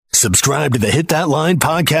Subscribe to the Hit That Line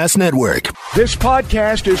Podcast Network. This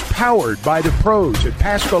podcast is powered by the pros at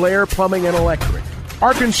Paschal Air Plumbing and Electric.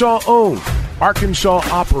 Arkansas owned, Arkansas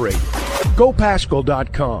operated.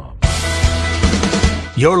 GoPaschal.com.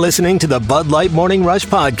 You're listening to the Bud Light Morning Rush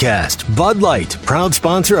Podcast. Bud Light, proud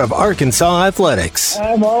sponsor of Arkansas Athletics.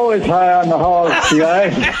 I'm always high on the hogs,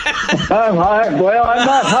 guys. I'm high. Well, I'm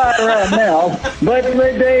not high right now, but the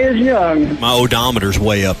day is young. My odometer's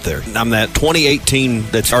way up there. I'm that 2018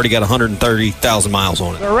 that's already got 130,000 miles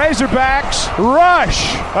on it. The Razorbacks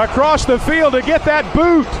rush across the field to get that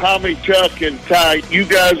boot. Tommy, Chuck, and Ty, you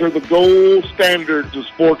guys are the gold standards of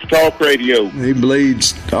sports talk radio. He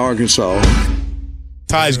bleeds Arkansas.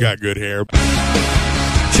 Ty's got good hair.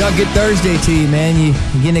 Chuck, good Thursday to you, man. You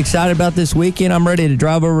getting excited about this weekend? I'm ready to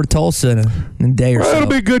drive over to Tulsa in a day or so. It'll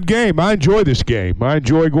be a good game. I enjoy this game. I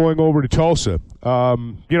enjoy going over to Tulsa.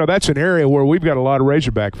 That's an area where we've got a lot of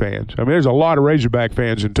Razorback fans. I mean, there's a lot of Razorback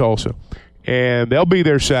fans in Tulsa, and they'll be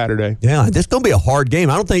there Saturday. Yeah, this is going to be a hard game.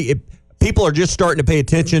 I don't think people are just starting to pay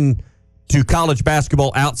attention to college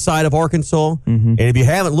basketball outside of Arkansas. Mm-hmm. And if you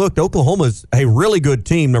haven't looked, Oklahoma's a really good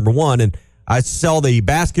team, number one, and I saw the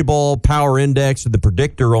basketball power index of the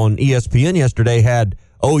predictor on ESPN yesterday had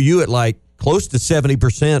OU at like close to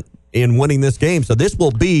 70% in winning this game. So this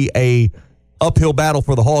will be a uphill battle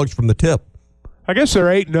for the Hogs from the tip. I guess they're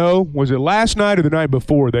 8-0. Was it last night or the night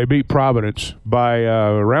before? They beat Providence by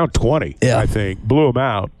around 20, I think. Blew them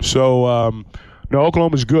out. So,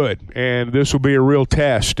 Oklahoma's good, and this will be a real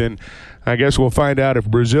test. And I guess we'll find out if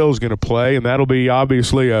Brazil's going to play, and that'll be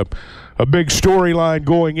obviously a big storyline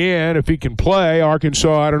going in. If he can play,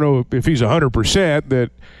 Arkansas, I don't know if he's 100%,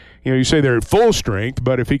 that, you say they're at full strength,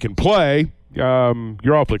 but if he can play,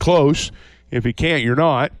 you're awfully close. If he can't, you're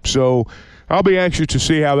not. So I'll be anxious to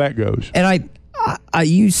see how that goes. And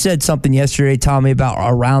you said something yesterday, Tommy, about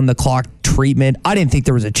around-the-clock treatment. I didn't think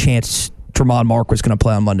there was a chance Tremont Mark was going to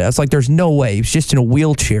play on Monday. I was like, there's no way. He was just in a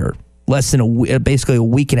wheelchair less than basically a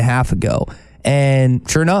week and a half ago. And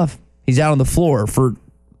sure enough, he's out on the floor. For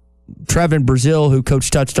Trevin Brazil, who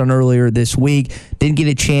Coach touched on earlier this week, didn't get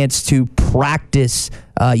a chance to practice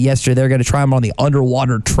yesterday. They're going to try him on the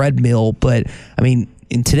underwater treadmill. But, I mean,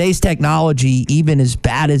 in today's technology, even as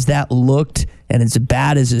bad as that looked and as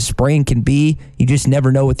bad as a sprain can be, you just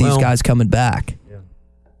never know with these guys coming back.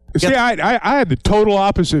 See, I had the total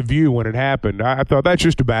opposite view when it happened. I thought that's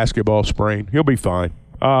just a basketball sprain. He'll be fine.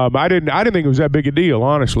 I didn't think it was that big a deal,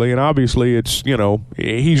 honestly. And obviously, it's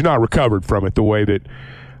he's not recovered from it the way that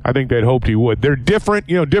I think they'd hoped he would. They're different,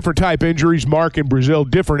 different type injuries. Mark and Brazil,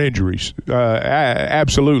 different injuries,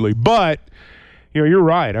 absolutely. But you're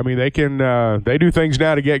right. I mean, they do things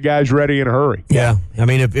now to get guys ready in a hurry. Yeah, I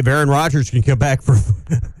mean, if Aaron Rodgers can come back from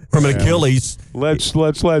an Achilles. Let's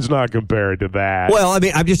not compare it to that. Well, I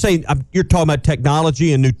mean, I'm just saying, you're talking about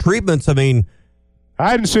technology and new treatments. I mean, I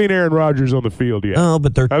hadn't seen Aaron Rodgers on the field yet. Oh,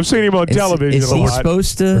 but I've seen him on television a lot. Is he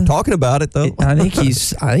supposed to? We're talking about it, though. I think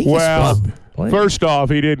he's well, supposed to play. First off,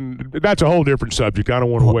 he didn't. That's a whole different subject. I don't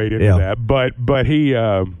want to wade into that. But he,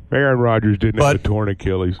 Aaron Rodgers didn't have a torn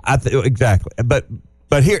Achilles. Exactly.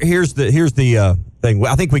 But here's the thing.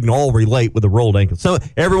 I think we can all relate with the rolled ankle. So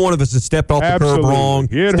every one of us has stepped off the curb wrong,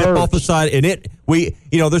 stepped off the side, and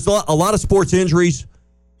there's a lot of sports injuries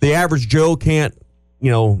the average Joe can't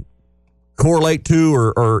correlate to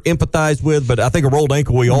or empathize with. But I think a rolled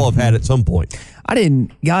ankle we all have had at some point.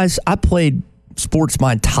 I played sports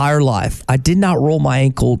my entire life. I did not roll my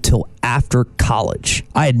ankle till after college.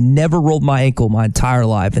 I had never rolled my ankle my entire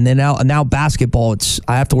life. And then now basketball,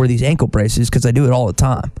 I have to wear these ankle braces because I do it all the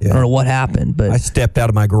time. Yeah. I don't know what happened, but I stepped out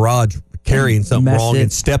of my garage carrying something wrong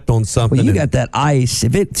and stepped on something. Well, you got that ice.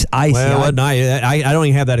 If it's icy, I don't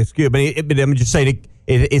even have that excuse. But I'm just saying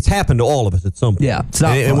it's happened to all of us at some point. Yeah, it's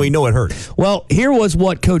not and we know it hurts. Well, here was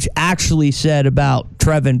what Coach actually said about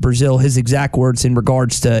Trevin Brazil, his exact words in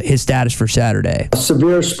regards to his status for Saturday. A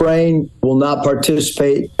severe sprain, will not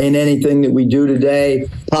participate in anything that we do today.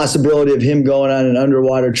 Possibility of him going on an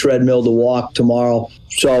underwater treadmill to walk tomorrow.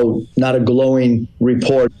 So not a glowing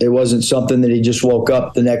report. It wasn't something that he just woke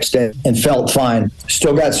up the next day and felt fine.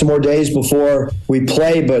 Still got some more days before we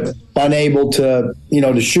play, but unable to,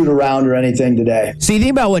 to shoot around or anything today. So you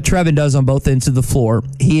think about what Trevin does on both ends of the floor.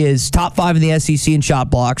 He is top 5 in the SEC in shot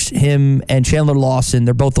blocks. Him and Chandler Lawson,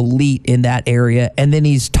 they're both elite in that area. And then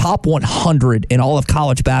he's top 100 in all of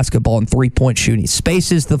college basketball in three-point shooting. He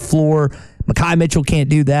spaces the floor. Mekhi Mitchell can't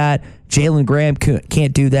do that. Jalen Graham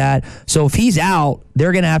can't do that. So if he's out,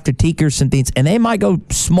 they're going to have to tinker some things. And they might go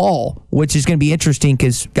small, which is going to be interesting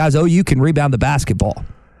because, guys, OU can rebound the basketball.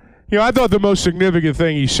 I thought the most significant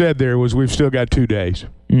thing he said there was we've still got 2 days.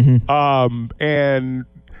 Mm-hmm. And,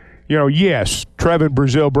 yes, Trevin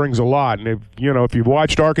Brazile brings a lot. And if you've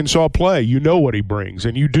watched Arkansas play, you know what he brings.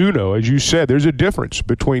 And you do know, as you said, there's a difference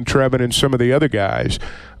between Trevin and some of the other guys.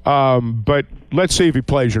 But let's see if he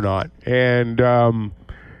plays or not. And,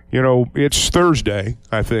 it's Thursday,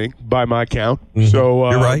 I think, by my count. Mm-hmm. So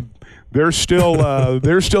you're right. They're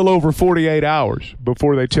still over 48 hours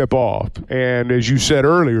before they tip off. And as you said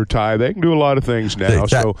earlier, Ty, they can do a lot of things now.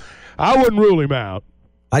 So I wouldn't rule him out.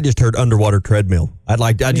 I just heard underwater treadmill. I'd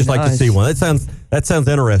just like to see one. That sounds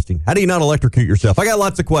interesting. How do you not electrocute yourself? I got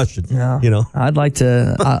lots of questions. Yeah. I'd like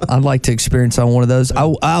to experience on one of those.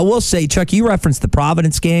 I will say, Chuck, you referenced the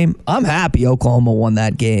Providence game. I'm happy Oklahoma won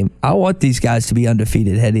that game. I want these guys to be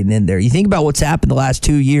undefeated heading in there. You think about what's happened the last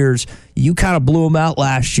 2 years. You kind of blew them out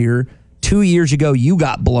last year. 2 years ago, you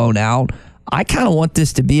got blown out. I kind of want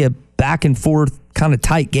this to be a back and forth kind of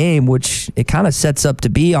tight game, which it kind of sets up to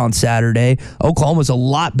be on Saturday. Oklahoma's a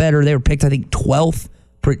lot better. They were picked, I think, 10th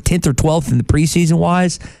or 12th in the preseason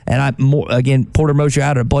wise. And Porter Mosher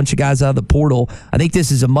added a bunch of guys out of the portal. I think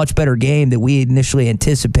this is a much better game than we initially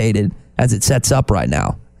anticipated as it sets up right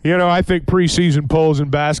now. I think preseason polls in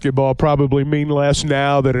basketball probably mean less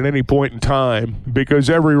now than at any point in time because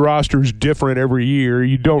every roster is different every year.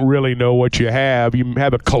 You don't really know what you have. You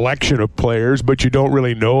have a collection of players, but you don't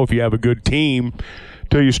really know if you have a good team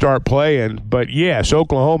till you start playing. But, yes,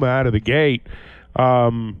 Oklahoma out of the gate, they're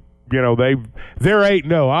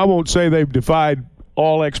 8-0. I won't say they've defied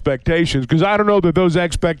all expectations because I don't know that those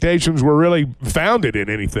expectations were really founded in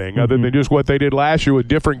anything other than just what they did last year with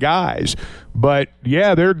different guys. But,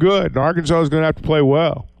 yeah, they're good. Arkansas is going to have to play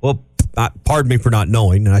well. Well, pardon me for not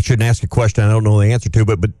knowing, and I shouldn't ask a question I don't know the answer to,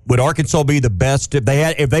 but would Arkansas be the best if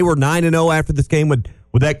they were 9-0 after this game? Would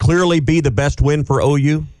that clearly be the best win for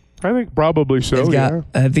OU? I think probably so, yeah.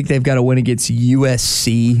 I think they've got to win against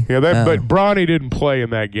USC. Yeah, but Bronny didn't play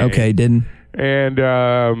in that game. Okay, didn't. And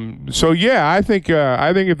I think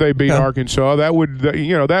if they beat Arkansas, that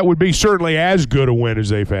would be certainly as good a win as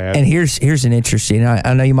they've had. And here's an interesting.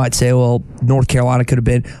 I know you might say, well, North Carolina could have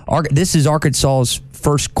been. This is Arkansas's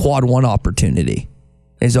first quad one opportunity.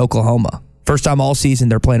 Is Oklahoma first time all season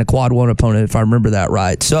they're playing a quad one opponent, if I remember that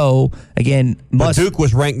right. So again, Duke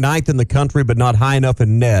was ranked 9th in the country, but not high enough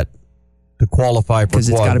in net to qualify for because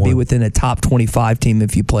it's got to be within a top 25 team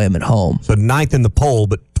if you play them at home. So 9th in the poll,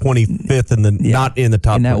 but 25th in the not in the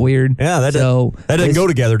top. Isn't that 20. weird? Yeah, that doesn't go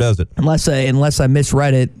together, does it? Unless I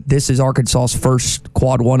misread it, this is Arkansas's first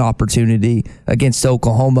quad one opportunity against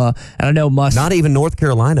Oklahoma, and I know not even North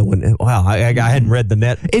Carolina. Wow, I hadn't read the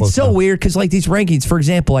net. It's so weird because like these rankings, for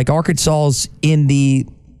example, like Arkansas's in the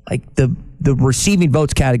receiving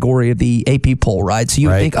votes category of the AP poll, right? So you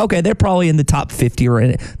would think, okay, they're probably in the top 50 or in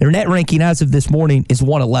it. Their net ranking as of this morning is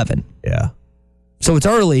 111. Yeah. So it's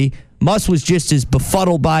early. Muss was just as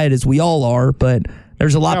befuddled by it as we all are, but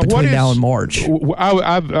there's a lot between now and March.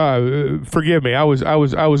 Forgive me. I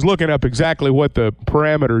was looking up exactly what the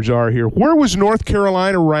parameters are here. Where was North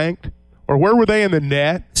Carolina ranked? Or where were they in the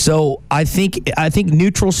net? So I think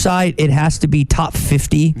neutral site, it has to be top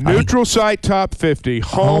 50. Neutral site, top 50.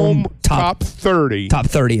 Home top 30. Top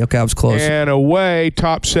 30. Okay, I was close. And away,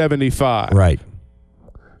 top 75. Right.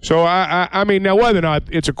 So, I mean, now whether or not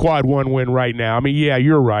it's a quad one win right now, I mean, yeah,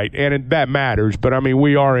 you're right, and that matters. But, I mean,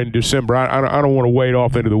 we are in December. I don't want to wade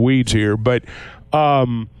off into the weeds here. But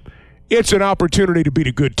it's an opportunity to beat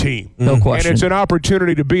a good team. No question. And it's an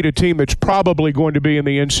opportunity to beat a team that's probably going to be in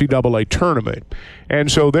the NCAA tournament.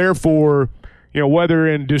 And so, therefore, whether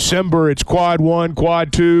in December it's quad 1,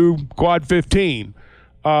 quad 2, quad 15,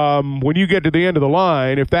 when you get to the end of the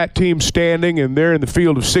line, if that team's standing and they're in the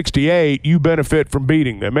field of 68, you benefit from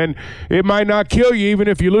beating them. And it might not kill you even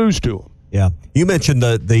if you lose to them. Yeah. You mentioned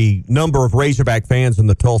the number of Razorback fans in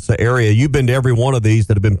the Tulsa area. You've been to every one of these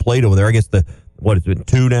that have been played over there. I guess it's been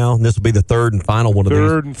 2 now, and this will be the third and final one of these.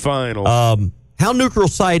 Third and final. How neutral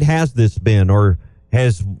site has this been, or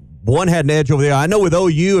has one had an edge over there? I know with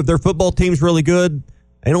OU, if their football team's really good,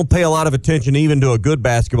 they don't pay a lot of attention even to a good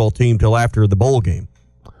basketball team till after the bowl game.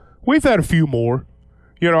 We've had a few more.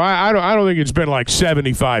 I don't think it's been like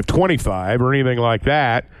 75-25 or anything like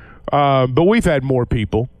that, but we've had more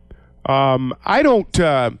people. And we're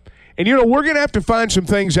going to have to find some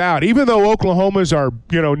things out. Even though Oklahoma's our,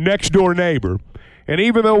 next door neighbor, and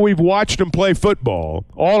even though we've watched them play football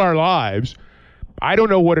all our lives, I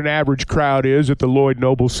don't know what an average crowd is at the Lloyd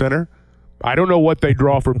Noble Center. I don't know what they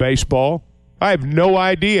draw for baseball. I have no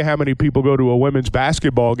idea how many people go to a women's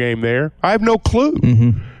basketball game there. I have no clue.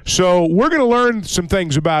 Mm-hmm. So we're going to learn some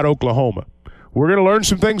things about Oklahoma. We're going to learn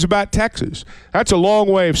some things about Texas. That's a long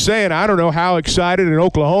way of saying I don't know how excited an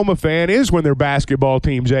Oklahoma fan is when their basketball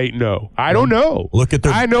team's 8-0. I don't know.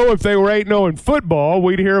 I know if they were 8-0 in football,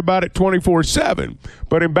 we'd hear about it 24/7.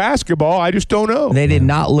 But in basketball, I just don't know. They did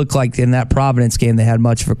not look like in that Providence game they had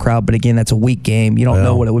much of a crowd. But again, that's a week game. You don't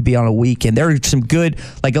know what it would be on a weekend. There are some good,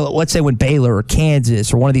 like let's say when Baylor or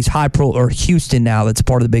Kansas or one of these high pro or Houston now that's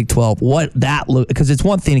part of the Big 12. What that look, because it's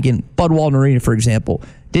one thing again. Bud Walton Arena, for example,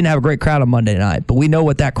 didn't have a great crowd on Monday night, but we know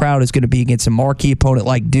what that crowd is going to be against a marquee opponent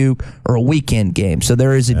like Duke or a weekend game. So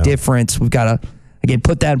there is a difference. We've got to, again,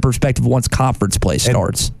 put that in perspective once conference play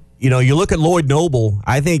starts. You look at Lloyd Noble,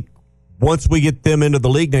 I think once we get them into the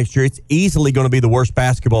league next year, it's easily going to be the worst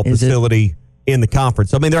basketball facility in the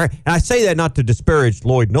conference. I mean, and I say that not to disparage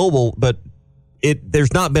Lloyd Noble, but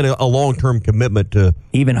there's not been a long-term commitment to...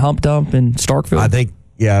 Even Hump Dump in Starkville? I think,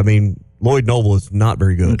 Lloyd Noble is not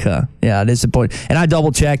very good. Okay. Yeah, it is important. And I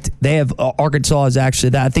double-checked. They have Arkansas is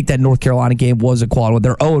actually that. I think that North Carolina game was a quad one.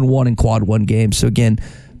 They're 0-1 in quad one games. So, again,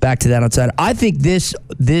 back to that outside. I think this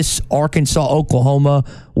Arkansas-Oklahoma,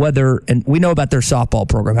 and we know about their softball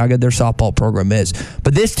program, how good their softball program is.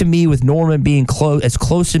 But this, to me, with Norman being as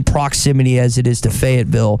close in proximity as it is to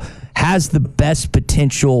Fayetteville, has the best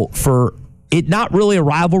potential for it not really a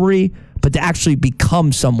rivalry, but to actually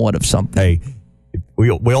become somewhat of something. Hey, we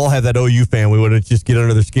all have that OU fan. We want to just get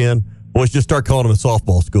under their skin. Boys, just start calling them a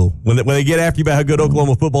softball school. When they get after you about how good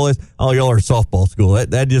Oklahoma football is, y'all are a softball school.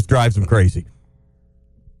 That just drives them crazy.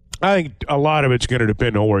 I think a lot of it's going to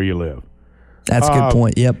depend on where you live. That's a good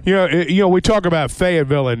point. Yep. We talk about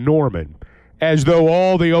Fayetteville and Norman as though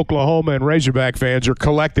all the Oklahoma and Razorback fans are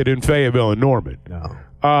collected in Fayetteville and Norman.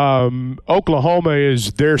 No. Oklahoma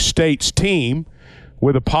is their state's team.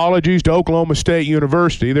 With apologies to Oklahoma State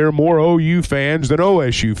University, there are more OU fans than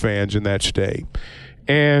OSU fans in that state.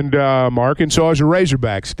 And Arkansas is a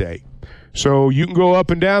Razorback state. So you can go up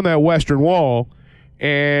and down that western wall,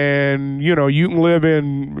 and you can live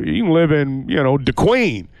in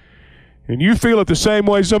DeQueen, and you feel it the same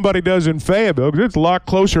way somebody does in Fayetteville, because it's a lot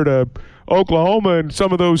closer to Oklahoma and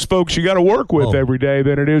some of those folks you got to work with every day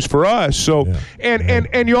than it is for us. So,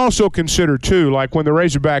 and you also consider too, like when the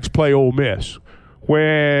Razorbacks play Ole Miss,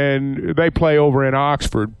 when they play over in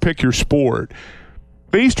Oxford, pick your sport,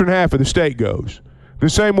 the eastern half of the state goes the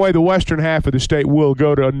same way the western half of the state will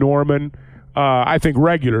go to Norman. I think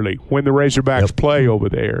regularly when the Razorbacks play over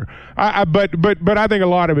there. But I think a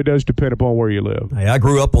lot of it does depend upon where you live. Hey, I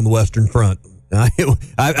grew up on the Western Front.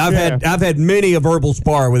 I've had many a verbal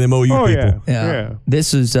spar with them OU people. Yeah.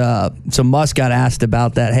 This is so Muss got asked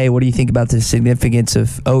about that. Hey, what do you think about the significance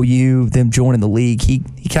of OU, them joining the league? He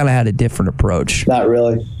kind of had a different approach. Not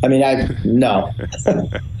really. I mean, no.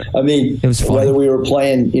 I mean, it was funny. Whether we were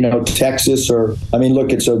playing, Texas or look,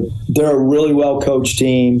 they're a really well coached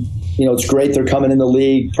team. It's great they're coming in the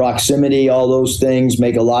league. Proximity, all those things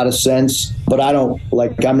make a lot of sense. But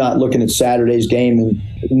I'm not looking at Saturday's game and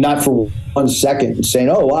not for 1 second and saying,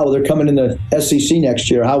 oh, wow, they're coming in the SEC next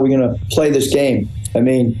year. How are we going to play this game? I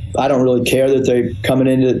mean, I don't really care that they're coming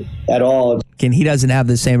into it at all. Again, he doesn't have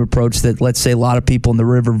the same approach that, let's say, a lot of people in the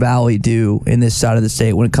River Valley do in this side of the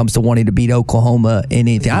state when it comes to wanting to beat Oklahoma in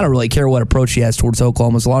anything. I don't really care what approach he has towards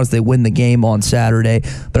Oklahoma as long as they win the game on Saturday.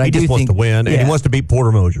 But he just wants to win, and he wants to beat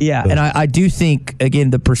Porter Moser. Yeah, and I do think,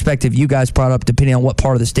 again, the perspective you guys brought up, depending on what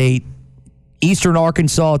part of the state, Eastern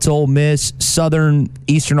Arkansas, it's Ole Miss. Southern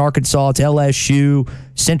Eastern Arkansas, it's LSU.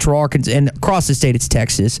 Central Arkansas, and across the state, it's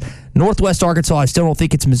Texas. Northwest Arkansas, I still don't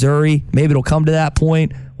think it's Missouri. Maybe it'll come to that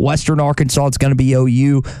point. Western Arkansas, it's going to be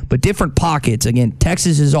OU. But different pockets. Again,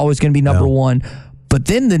 Texas is always going to be number one. But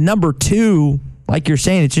then the number two, like you're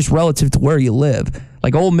saying, it's just relative to where you live.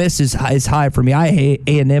 Like Ole Miss is high for me. I hate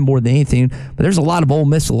A&M more than anything. But there's a lot of Ole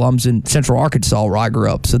Miss alums in Central Arkansas where I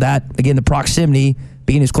grew up. So that, again, the proximity,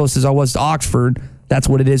 being as close as I was to Oxford, that's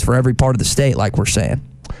what it is for every part of the state, like we're saying.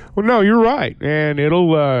 Well, no, you're right, and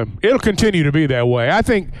it'll continue to be that way. I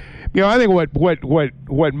think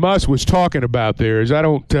what Muss was talking about there is I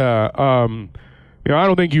don't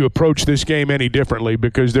think you approach this game any differently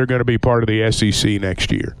because they're going to be part of the SEC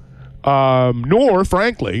next year. Nor,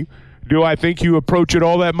 frankly, do I think you approach it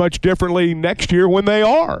all that much differently next year when they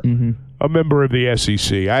are a member of the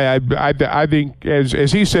SEC. I think,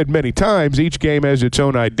 as he said many times, each game has its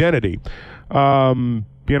own identity.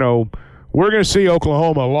 We're going to see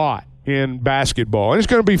Oklahoma a lot in basketball, and it's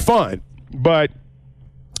going to be fun. But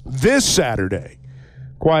this Saturday,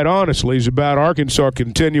 quite honestly, is about Arkansas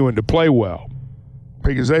continuing to play well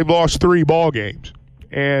because they've lost 3 ball games,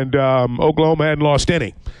 and Oklahoma hadn't lost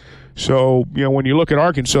any. So, when you look at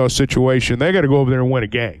Arkansas' situation, they got to go over there and win a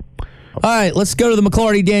game. All right, let's go to the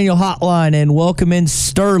McLarty Daniel hotline and welcome in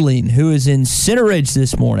Sterling, who is in Center Ridge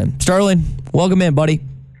this morning. Sterling, welcome in, buddy.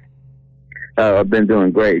 I've been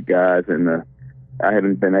doing great, guys, and I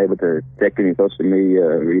haven't been able to check any social media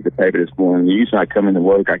or read the paper this morning. Usually I come into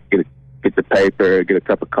work, I get the paper, get a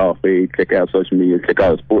cup of coffee, check out social media, check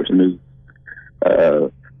out the sports news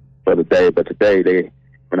for the day. But today,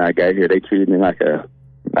 when I got here, they treated me like a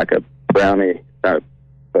brownie, a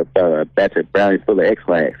batch of brownies full of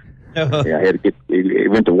X-Lax. Yeah, I had to it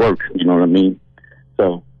went to work, you know what I mean?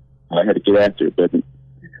 So I had to get after it. But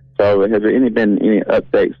so has there been any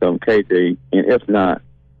updates on KJ? And if not,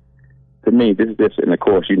 to me, this is just, and of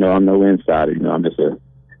course, you know, I'm no insider. You know, I'm just an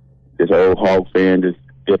old Hog fan, just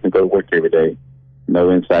to go to work every day. No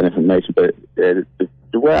inside information, but the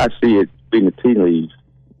way I see it, being the tea leaves,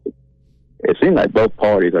 it seems like both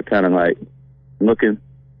parties are kind of like looking,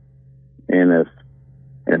 and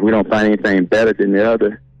if we don't find anything better than the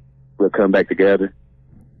other, we'll come back together.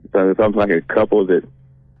 So it's almost like a couple that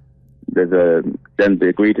doesn't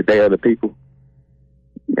agree to date other people,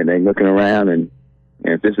 and they're looking around, and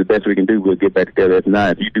if this is the best we can do, we'll get back together. If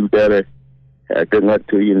not, if you do better, good luck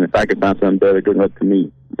to you, and if I can find something better, good luck to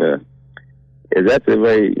me. Is that the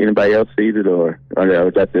way anybody else sees it, or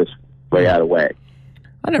is that just way out of whack?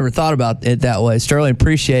 I never thought about it that way. Sterling,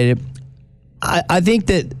 appreciate it. I think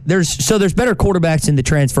that there's better quarterbacks in the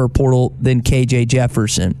transfer portal than KJ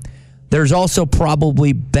Jefferson. There's also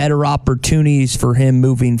probably better opportunities for him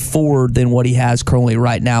moving forward than what he has currently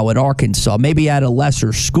right now at Arkansas. Maybe at a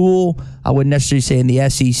lesser school. I wouldn't necessarily say in the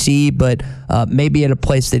SEC, but maybe at a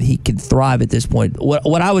place that he can thrive at this point.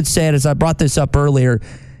 What I would say, as I brought this up earlier,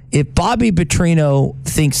 if Bobby Petrino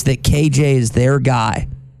thinks that KJ is their guy,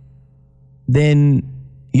 then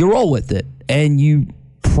you roll with it, and you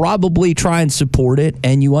probably try and support it,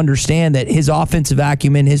 and you understand that his offensive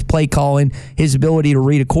acumen, his play calling, his ability to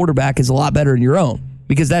read a quarterback is a lot better than your own,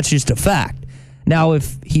 because that's just a fact. Now,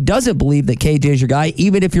 if he doesn't believe that KJ is your guy,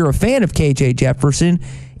 even if you're a fan of KJ Jefferson,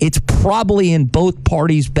 it's probably in both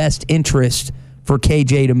parties' best interest for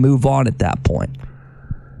KJ to move on at that point.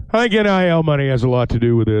 I think NIL money has a lot to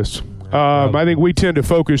do with this. I think we tend to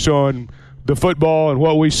focus on the football and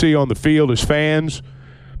what we see on the field as fans.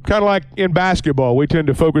 Kind of like in basketball, we tend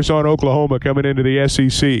to focus on Oklahoma coming into the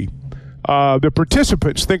SEC. The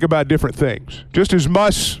participants think about different things. Just as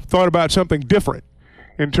Muss thought about something different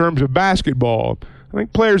in terms of basketball, I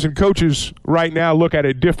think players and coaches right now look at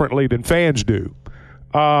it differently than fans do.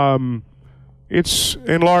 It's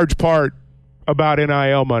in large part about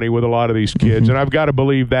NIL money with a lot of these kids, and I've got to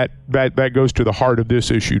believe that goes to the heart of this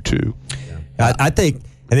issue too. I think,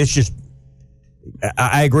 and it's just,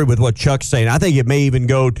 I agree with what Chuck's saying. I think it may even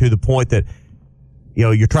go to the point that, you know,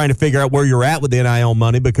 you're trying to figure out where you're at with the NIL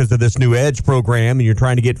money because of this new Edge program, and you're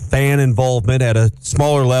trying to get fan involvement at a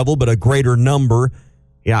smaller level but a greater number.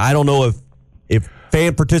 Yeah, I don't know if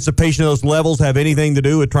fan participation at those levels have anything to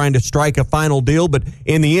do with trying to strike a final deal, but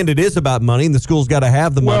in the end, it is about money, and the school's got to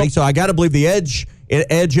have the money. So I got to believe the Edge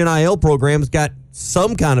NIL program's got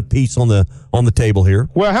some kind of piece on the table here.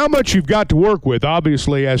 Well, how much you've got to work with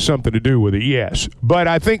obviously has something to do with it, yes. But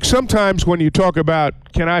I think sometimes when you talk about,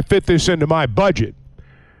 can I fit this into my budget,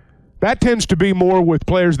 that tends to be more with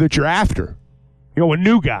players that you're after. You know, with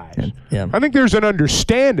new guys. Yeah. I think there's an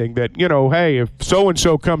understanding that, you know, hey, if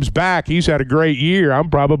so-and-so comes back, he's had a great year, I'm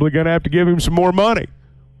probably going to have to give him some more money.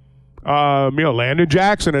 You know, Landon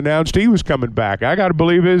Jackson announced he was coming back. I got to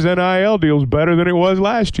believe his NIL deal's better than it was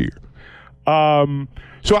last year.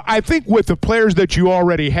 So I think with the players that you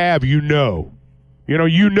already have, you know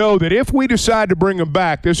that if we decide to bring them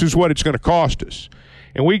back, this is what it's going to cost us.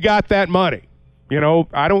 And we got that money. You know,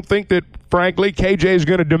 I don't think that, frankly, KJ is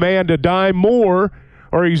going to demand a dime more,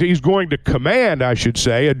 or he's going to command, I should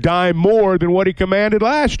say, a dime more than what he commanded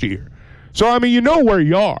last year. So, I mean, you know where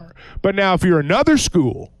you are. But now if you're another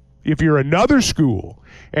school,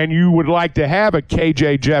 and you would like to have a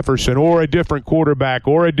KJ Jefferson or a different quarterback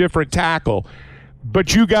or a different tackle,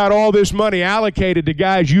 but you got all this money allocated to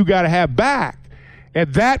guys you got to have back,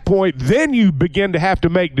 at that point, then you begin to have to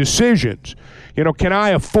make decisions. You know, can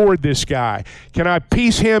I afford this guy? Can I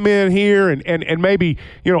piece him in here and maybe,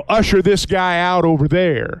 you know, usher this guy out over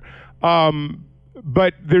there?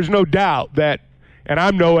 But there's no doubt that, and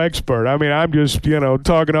I'm no expert. I mean, I'm just, you know,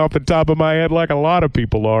 talking off the top of my head like a lot of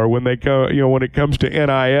people are when they go, you know, when it comes to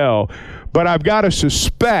NIL. But I've got to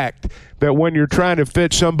suspect that when you're trying to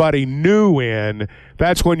fit somebody new in,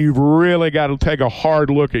 that's when you've really got to take a hard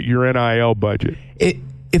look at your NIL budget.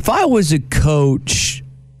 If I was a coach,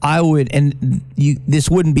 I would, and this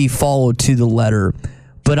wouldn't be followed to the letter,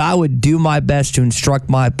 but I would do my best to instruct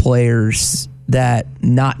my players that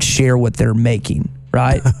not share what they're making,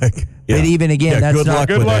 right? But even again, that's good not luck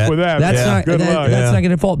Good with luck that. with that. That's man. not Good luck. that's not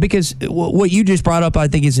going to fall, because what you just brought up, I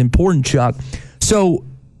think, is important, Chuck. So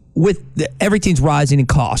with everything's rising in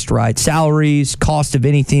cost, right? Salaries, cost of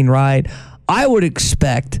anything, right? I would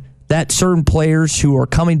expect that certain players who are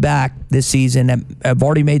coming back this season have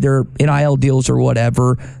already made their NIL deals or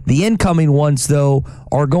whatever. The incoming ones, though,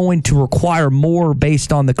 are going to require more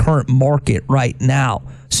based on the current market right now.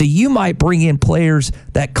 So you might bring in players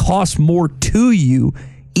that cost more to you,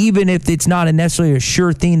 even if it's not necessarily a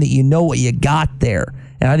sure thing that you know what you got there.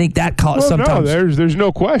 And I think that sometimes. No, there's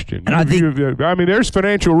no question. And I think, there's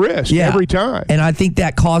financial risk every time. And I think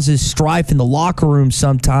that causes strife in the locker room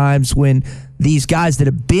sometimes when these guys that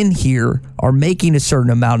have been here are making a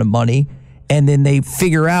certain amount of money, and then they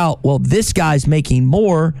figure out, well, this guy's making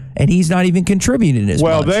more, and he's not even contributing as much.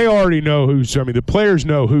 Well, they already know the players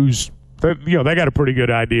know who's. They got a pretty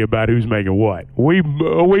good idea about who's making what. We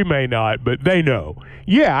may not, but they know.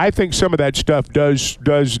 Yeah, I think some of that stuff does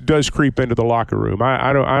creep into the locker room.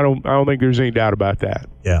 I don't think there's any doubt about that.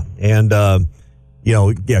 Yeah, and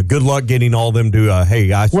good luck getting all of them to.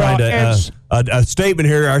 Hey, I signed a statement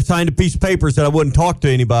here. I signed a piece of paper, said I wouldn't talk to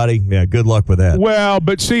anybody. Yeah, good luck with that. Well,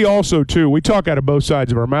 but see, also too, we talk out of both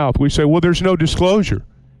sides of our mouth. We say, well, there's no disclosure.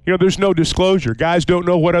 There's no disclosure. Guys don't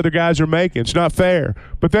know what other guys are making. It's not fair.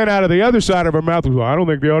 But then out of the other side of our mouth, well, I don't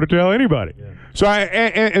think they ought to tell anybody. Yeah. So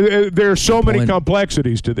there are so many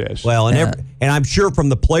complexities to this. Well, and I'm sure from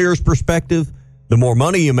the player's perspective, the more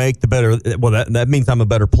money you make, the better. Well, that means I'm a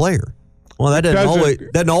better player. Well, that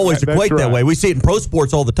doesn't always equate that way. We see it in pro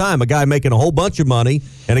sports all the time. A guy making a whole bunch of money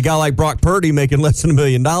and a guy like Brock Purdy making less than $1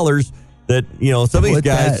 million. That, some of these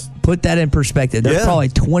guys. Put that in perspective. There's probably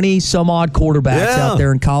 20 some odd quarterbacks out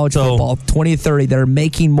there in college football, 20 or 30, that are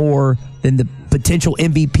making more than the potential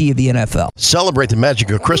MVP of the NFL. Celebrate the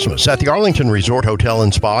magic of Christmas at the Arlington Resort Hotel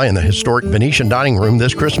and Spa in the historic Venetian Dining Room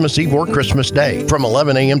this Christmas Eve or Christmas Day. From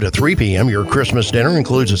 11 a.m. to 3 p.m., your Christmas dinner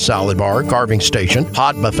includes a salad bar, carving station,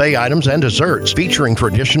 hot buffet items, and desserts featuring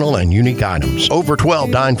traditional and unique items. Over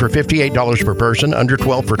 12 dine for $58 per person, under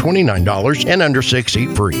 12 for $29, and under 6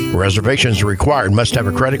 eat free. Reservations required. Must have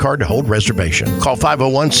a credit card to hold reservation. Call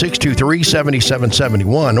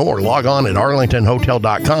 501-623-7771 or log on at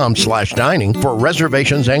arlingtonhotel.com/dining for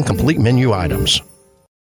reservations and complete menu items.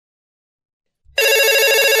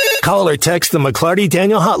 Call or text the McClarty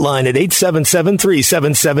Daniel hotline at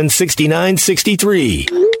 877-377-6963.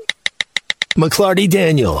 McClarty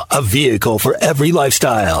Daniel, a vehicle for every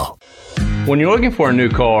lifestyle. When you're looking for a new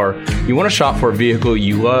car, you want to shop for a vehicle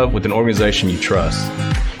you love with an organization you trust.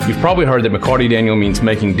 You've probably heard that McClarty Daniel means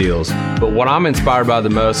making deals, but what I'm inspired by the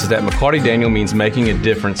most is that McClarty Daniel means making a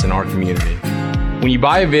difference in our community. When you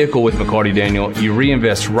buy a vehicle with McClarty Daniel, you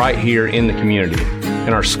reinvest right here in the community,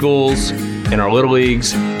 in our schools, in our little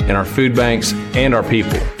leagues, in our food banks, and our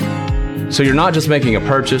people. So you're not just making a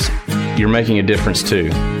purchase, you're making a difference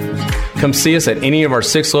too. Come see us at any of our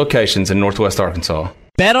 6 locations in Northwest Arkansas.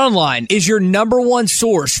 BetOnline is your #1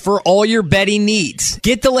 source for all your betting needs.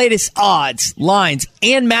 Get the latest odds, lines,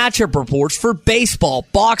 and matchup reports for baseball,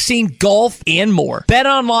 boxing, golf, and more.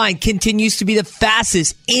 BetOnline continues to be the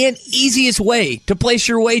fastest and easiest way to place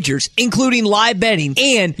your wagers, including live betting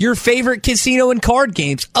and your favorite casino and card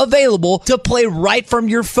games available to play right from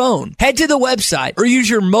your phone. Head to the website or use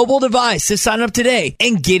your mobile device to sign up today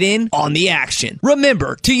and get in on the action.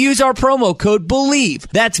 Remember to use our promo code BELIEVE,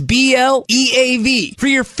 that's BLEAV,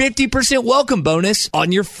 for your 50% welcome bonus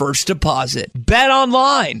on your first deposit. Bet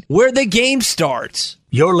online, where the game starts.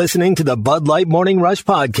 You're listening to the Bud Light Morning Rush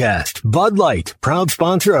Podcast. Bud Light, proud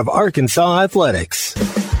sponsor of Arkansas Athletics.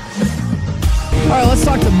 All right, let's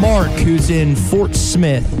talk to Mark, who's in Fort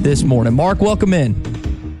Smith this morning. Mark, welcome in.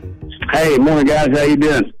 Hey, morning, guys. How you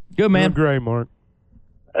doing? Good, man. Doing great, Mark.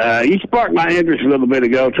 You sparked my interest a little bit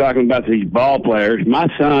ago talking about these ball players. My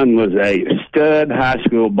son was a stud high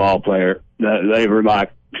school ball player. They were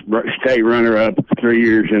like state runner-up 3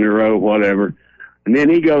 years in a row, whatever. And then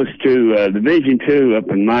he goes to Division II up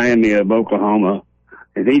in Miami of Oklahoma.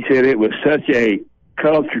 And he said it was such a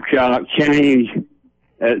culture shock change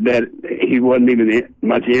that he wasn't even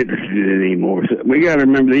much interested in anymore. So we got to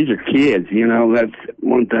remember, these are kids. That's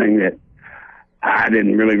one thing that I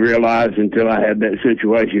didn't really realize until I had that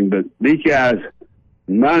situation. But these guys,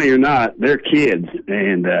 money or not, they're kids.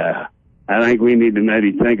 And I think we need to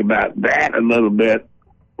maybe think about that a little bit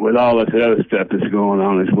with all this other stuff that's going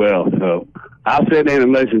on as well. So I'll sit in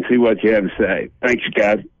and listen and see what you have to say. Thanks,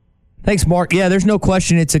 guys. Thanks, Mark. Yeah, there's no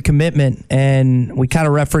question it's a commitment, and we kind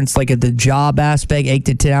of referenced like at the job aspect, 8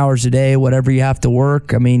 to 10 hours a day, whatever you have to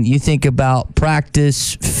work. I mean, you think about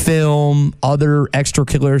practice, film, other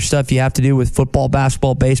extracurricular stuff you have to do with football,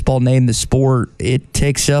 basketball, baseball, name the sport. It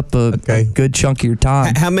takes up a good chunk of your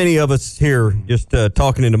time. How many of us here, just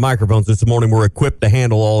talking into microphones this morning, were equipped to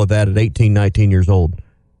handle all of that at 18, 19 years old?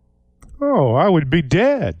 Oh, I would be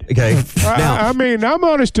dead. Okay. Now, I mean, I'm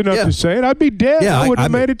honest enough to say it. I'd be dead. Yeah, I wouldn't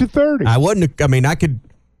have made it to 30. I wouldn't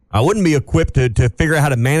be equipped to figure out how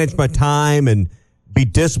to manage my time and be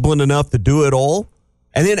disciplined enough to do it all.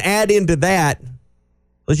 And then add into that,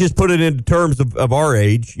 let's just put it into terms of our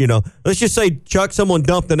age. Let's just say, Chuck, someone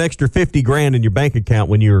dumped an extra $50,000 in your bank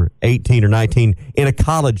account when you were 18 or 19 in a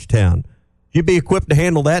college town. You'd be equipped to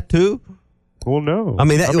handle that too? Well, no. I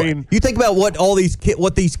mean, you think about what all these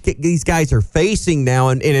guys are facing now,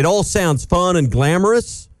 and it all sounds fun and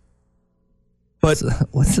glamorous. But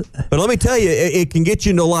let me tell you, it can get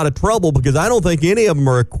you into a lot of trouble because I don't think any of them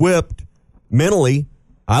are equipped mentally.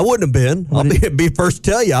 I wouldn't have been. I'll be first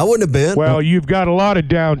to tell you, I wouldn't have been. Well, you've got a lot of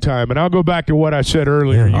downtime, and I'll go back to what I said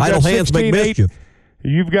earlier. Yeah, idle hands make mischief.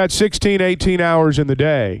 You've got 16, 18 hours in the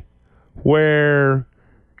day where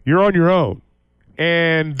you're on your own.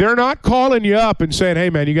 And they're not calling you up and saying,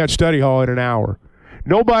 hey, man, you got study hall in an hour.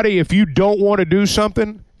 Nobody, if you don't want to do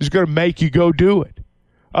something, is going to make you go do it,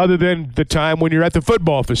 other than the time when you're at the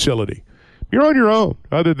football facility. You're on your own.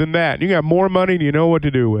 Other than that, you got more money than you know what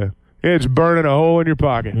to do with. It's burning a hole in your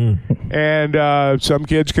pocket. And some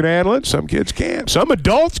kids can handle it, some kids can't. Some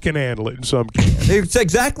adults can handle it, and some can't. It's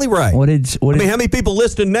exactly right. How many people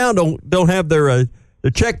listening now don't have their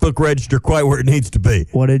checkbook register quite where it needs to be?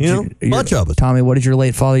 Bunch of us. Tommy, what did your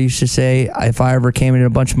late father used to say? If I ever came into a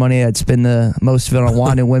bunch of money, I'd spend the most of it on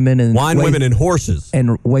wine and women and women and horses,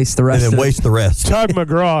 and waste the rest. And then waste the rest. Tug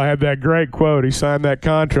McGraw had that great quote. He signed that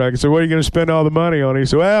contract. He said, "What are you going to spend all the money on?" He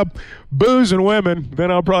said, "Well, booze and women. Then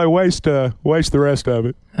I'll probably waste the rest of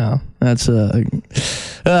it." Oh, that's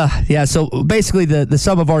yeah. So basically, the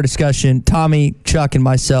sum of our discussion: Tommy, Chuck, and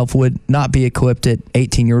myself would not be equipped at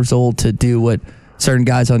 18 years old to do what certain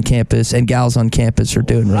guys on campus and gals on campus are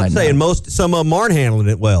doing right now. I'm saying some of them aren't handling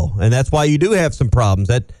it well, and that's why you do have some problems.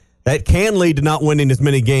 That can lead to not winning as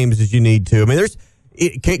many games as you need to. I mean,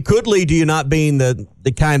 it could lead to you not being the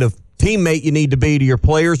kind of teammate you need to be to your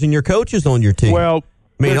players and your coaches on your team. Well,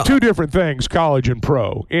 there are two different things, college and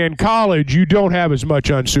pro. In college, you don't have as much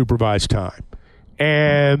unsupervised time.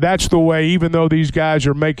 And that's the way, even though these guys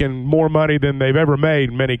are making more money than they've ever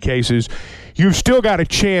made in many cases, you've still got a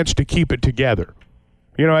chance to keep it together.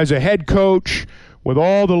 As a head coach, with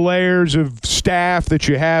all the layers of staff that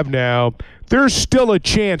you have now, there's still a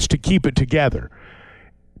chance to keep it together.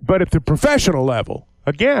 But at the professional level,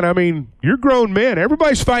 again, I mean, you're grown men.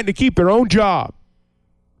 Everybody's fighting to keep their own job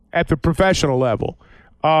at the professional level.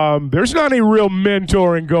 There's not any real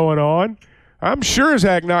mentoring going on. I'm sure as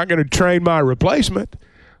heck not going to train my replacement.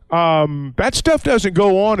 That stuff doesn't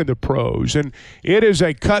go on in the pros, and it is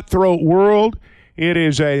a cutthroat world. It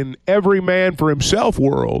is an every man for himself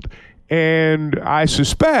world, and I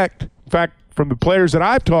suspect, in fact, from the players that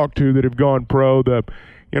I've talked to that have gone pro,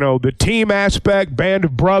 the team aspect, band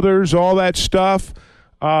of brothers, all that stuff,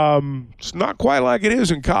 it's not quite like it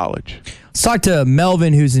is in college. Let's talk to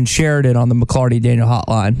Melvin, who's in Sheridan on the McCarty Daniel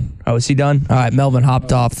hotline. Oh, is he done? All right, Melvin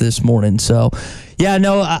hopped off this morning. So, yeah,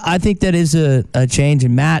 no, I think that is a change.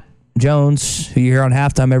 And Matt Jones, who you hear on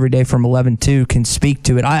halftime every day from 11-2, can speak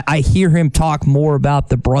to it. I hear him talk more about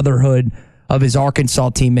the brotherhood of his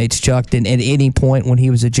Arkansas teammates, Chuck, than at any point when he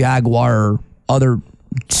was a Jaguar or other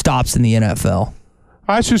stops in the NFL.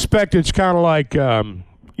 I suspect it's kind of like,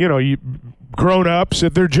 grown-ups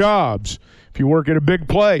at their jobs. If you work at a big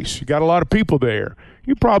place, you got a lot of people there.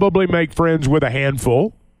 You probably make friends with a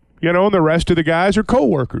handful, and the rest of the guys are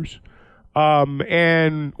coworkers.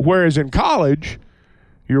 And whereas in college,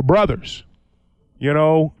 you're brothers.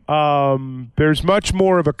 There's much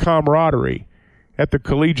more of a camaraderie at the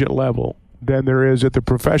collegiate level than there is at the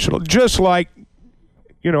professional. Just like,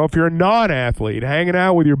 if you're a non-athlete, hanging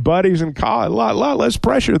out with your buddies in college, a lot less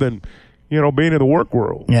pressure than being in the work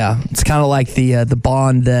world. Yeah, it's kind of like the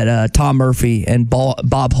bond that Tom Murphy and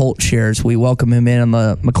Bob Holt shares. We welcome him in on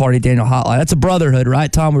the McCarty Daniel hotline. That's a brotherhood, right,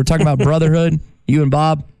 Tom? We were talking about brotherhood, you and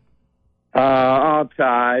Bob? I'll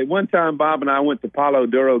try. One time, Bob and I went to Palo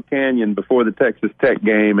Duro Canyon before the Texas Tech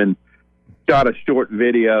game and shot a short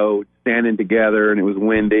video standing together, and it was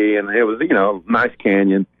windy, and it was, nice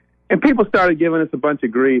canyon. And people started giving us a bunch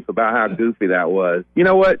of grief about how goofy that was. You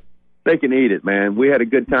know what? They can eat it, man. We had a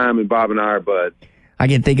good time, and Bob and I are buds. I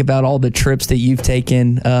can think about all the trips that you've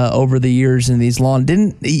taken over the years in these lawns.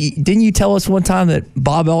 Didn't you tell us one time that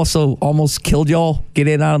Bob also almost killed y'all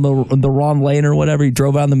getting out of the wrong lane or whatever? He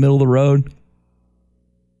drove out in the middle of the road.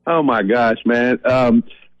 Oh my gosh, man!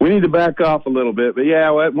 We need to back off a little bit, but yeah,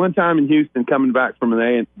 one time in Houston, coming back from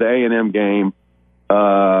the A&M game,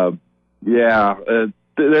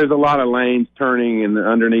 there's a lot of lanes turning and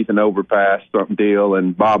underneath an overpass something deal,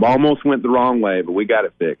 and Bob almost went the wrong way, but we got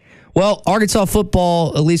it fixed. Well, Arkansas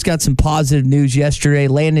football at least got some positive news yesterday.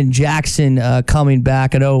 Landon Jackson coming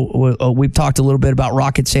back. I know we've talked a little bit about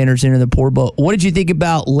Rocket Sanders into the portal, but what did you think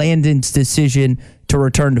about Landon's decision to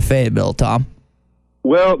return to Fayetteville, Tom?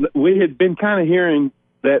 Well, we had been kind of hearing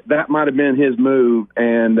that might have been his move,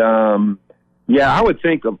 and I would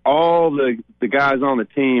think of all the guys on the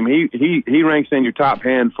team, he ranks in your top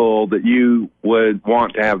handful that you would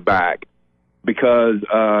want to have back because,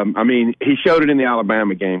 he showed it in the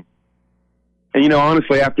Alabama game. And,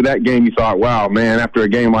 honestly, after that game, you thought, wow, man, after a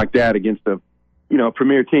game like that against a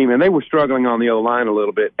premier team, and they were struggling on the O-line a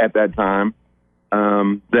little bit at that time,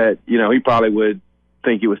 that, he probably would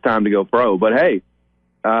think it was time to go pro. But, hey,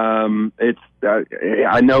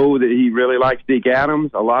 I know that he really likes Deke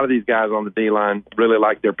Adams. A lot of these guys on the D-line really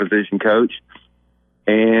like their position coach.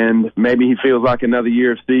 And maybe he feels like another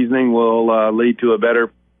year of seasoning will lead to a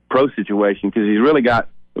better pro situation because he's really got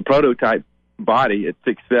the prototype body at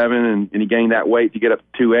 6'7", and he gained that weight to get up to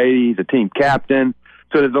 280. He's a team captain.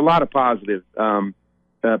 So there's a lot of positives.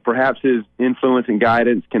 Perhaps his influence and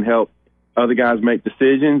guidance can help other guys make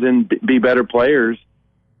decisions and be better players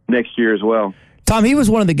next year as well. Tom, he was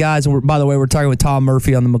one of the guys, and by the way, we're talking with Tom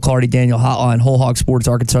Murphy on the McClarty Daniel Hotline, Whole Hog Sports,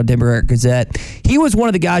 Arkansas Democrat Gazette. He was one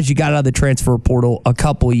of the guys you got out of the transfer portal a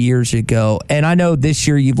couple of years ago, and I know this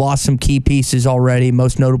year you've lost some key pieces already,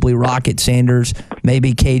 most notably Rocket Sanders.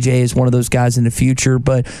 Maybe KJ is one of those guys in the future,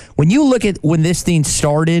 but when you look at when this thing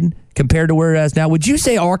started compared to where it is now, would you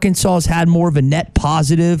say Arkansas has had more of a net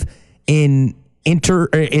positive in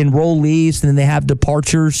enrollees than they have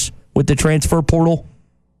departures with the transfer portal?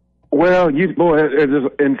 Well,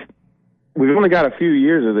 and we've only got a few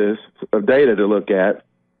years of this of data to look at,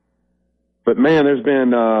 but man, there's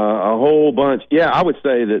been a whole bunch. Yeah, I would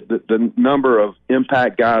say that the number of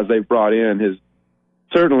impact guys they've brought in has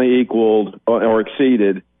certainly equaled or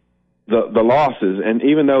exceeded the losses. And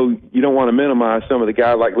even though you don't want to minimize some of the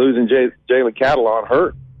guys, like losing Jalen Catalon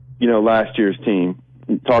hurt, last year's team.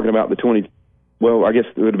 Talking about I guess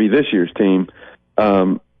it would be this year's team.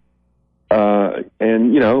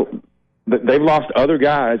 They've lost other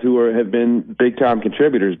guys who have been big-time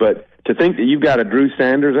contributors. But to think that you've got a Drew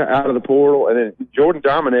Sanders out of the portal, and then Jordan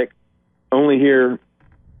Dominic only here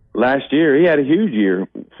last year, he had a huge year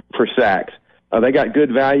for sacks. They got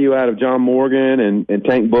good value out of John Morgan and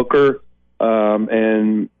Tank Booker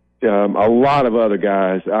and a lot of other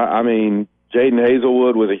guys. Jaden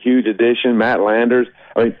Hazelwood was a huge addition, Matt Landers.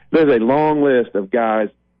 There's a long list of guys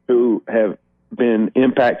who have been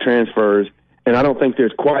impact transfers, and I don't think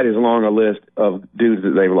there's quite as long a list of dudes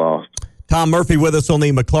that they've lost. Tom Murphy with us on the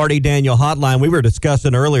McClarty Daniel Hotline. We were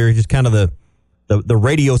discussing earlier just kind of the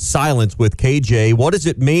radio silence with KJ. What does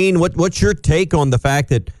it mean? What's your take on the fact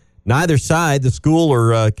that neither side, the school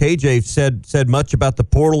or KJ, said much about the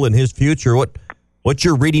portal and his future? What's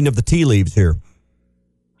your reading of the tea leaves here?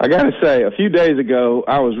 I got to say, a few days ago,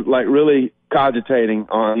 I was really cogitating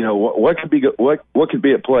on what could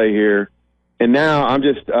be at play here. And now I'm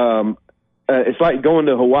just, it's like going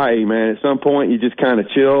to Hawaii, man. At some point, you just kind of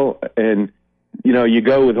chill and, you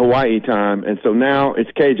go with Hawaii time. And so now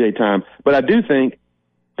it's KJ time. But I do think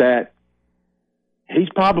that he's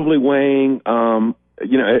probably weighing,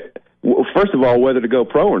 first of all, whether to go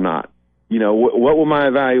pro or not. What will my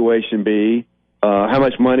evaluation be? How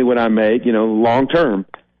much money would I make, long term?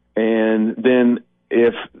 And then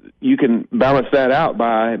if you can balance that out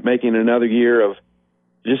by making another year of,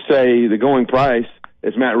 just say the going price,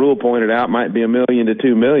 as Matt Rule pointed out, might be $1 million to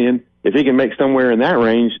 $2 million. If he can make somewhere in that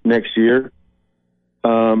range next year,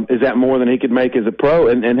 is that more than he could make as a pro?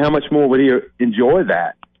 And how much more would he enjoy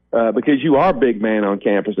that? Because you are a big man on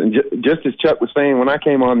campus. And just as Chuck was saying when I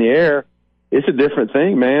came on the air, it's a different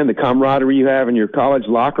thing, man. The camaraderie you have in your college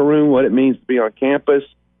locker room, what it means to be on campus.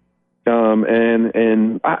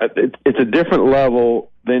 It's a different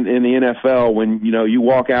level than in the NFL when, you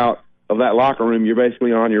walk out of that locker room, you're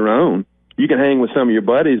basically on your own. You can hang with some of your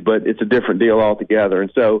buddies, but it's a different deal altogether.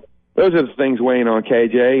 And so those are the things weighing on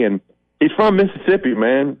KJ. And he's from Mississippi,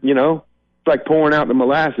 man. It's like pouring out the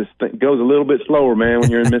molasses. It goes a little bit slower, man,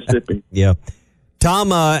 when you're in Mississippi. Yeah.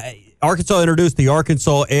 Tom, Arkansas introduced the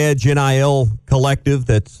Arkansas Edge NIL collective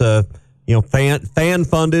that's, fan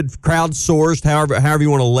funded, crowdsourced, however you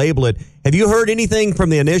want to label it. Have you heard anything from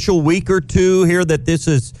the initial week or two here that this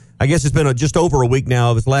is? I guess it's been just over a week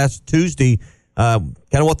now. It was last Tuesday. Kind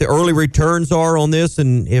of what the early returns are on this,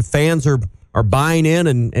 and if fans are buying in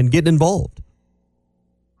and getting involved.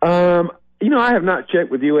 I have not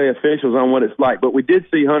checked with UA officials on what it's like, but we did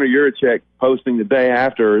see Hunter Yurachek posting the day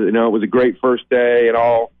after. It was a great first day and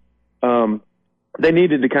all. They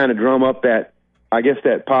needed to kind of drum up that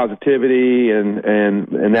positivity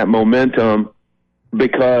and that momentum,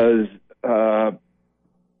 because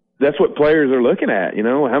that's what players are looking at.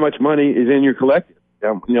 How much money is in your collective?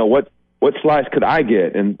 What slice could I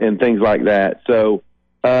get, and things like that. So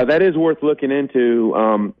that is worth looking into.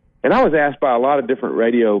 And I was asked by a lot of different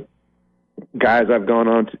radio guys I've gone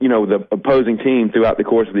on to, the opposing team throughout the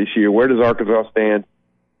course of this year, where does Arkansas stand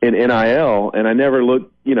in NIL? And I never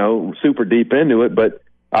looked, super deep into it, but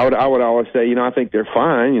I would always say, I think they're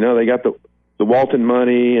fine. They got the Walton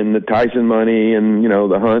money and the Tyson money and,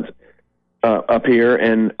 the Hunts up here.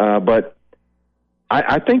 And but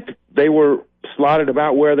I think they were slotted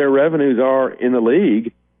about where their revenues are in the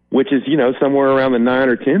league, which is, somewhere around the 9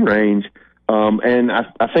 or 10 range. And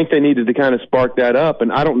I think they needed to kind of spark that up.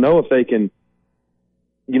 And I don't know if they can,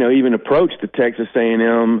 even approach the Texas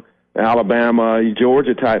A&M, Alabama,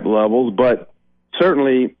 Georgia type levels, but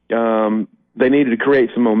certainly they needed to create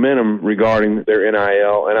some momentum regarding their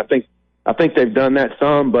NIL. And I think they've done that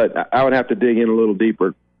some, but I would have to dig in a little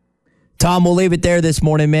deeper. Tom, we'll leave it there this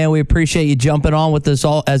morning, man. We appreciate you jumping on with us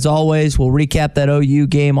as always. We'll recap that OU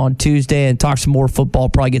game on Tuesday and talk some more football,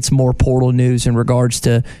 probably get some more portal news in regards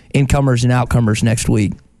to incomers and outcomers next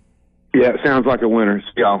week. Yeah, it sounds like a winner.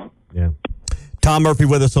 See y'all. Yeah. Tom Murphy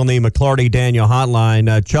with us on the McClarty Daniel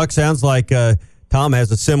hotline. Chuck, sounds like Tom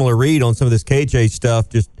has a similar read on some of this KJ stuff.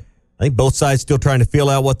 Just, I think both sides still trying to feel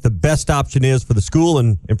out what the best option is for the school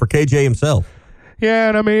and for KJ himself. Yeah,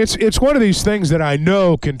 and I mean, it's one of these things that I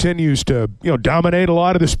know continues to, dominate a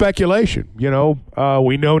lot of the speculation. We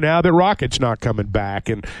know now that Rocket's not coming back.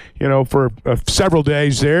 And, for several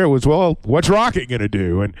days there, it was, well, what's Rocket going to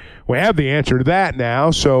do? And we have the answer to that now.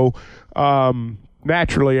 So,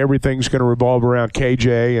 naturally, everything's going to revolve around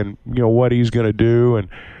KJ and, what he's going to do. And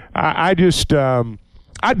I just,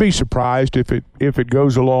 I'd be surprised if it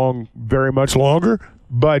goes along very much longer.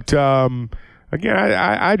 But, again,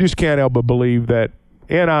 I just can't help but believe that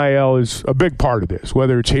NIL is a big part of this,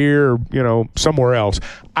 whether it's here or, somewhere else.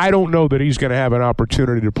 I don't know that he's going to have an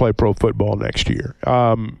opportunity to play pro football next year.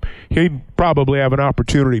 He'd probably have an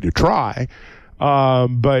opportunity to try,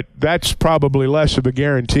 but that's probably less of a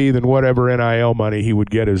guarantee than whatever NIL money he would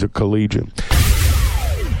get as a collegian.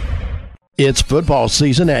 It's football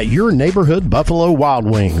season at your neighborhood Buffalo Wild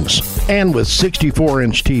Wings. And with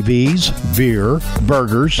 64-inch TVs, beer,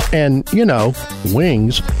 burgers, and,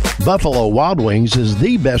 wings, Buffalo Wild Wings is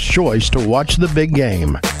the best choice to watch the big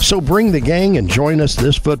game. So bring the gang and join us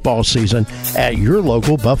this football season at your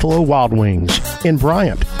local Buffalo Wild Wings in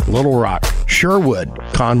Bryant, Little Rock, Sherwood,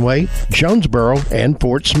 Conway, Jonesboro, and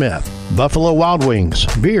Fort Smith. Buffalo Wild Wings,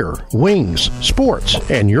 beer, wings, sports,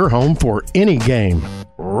 and your home for any game.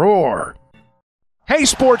 Roar! Hey,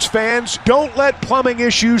 sports fans, don't let plumbing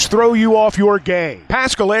issues throw you off your game.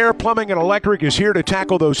 Pascal Air Plumbing and Electric is here to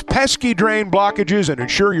tackle those pesky drain blockages and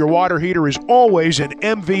ensure your water heater is always in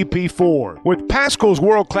MVP form. With Pascal's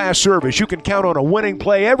world-class service, you can count on a winning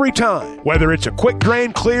play every time. Whether it's a quick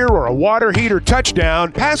drain clear or a water heater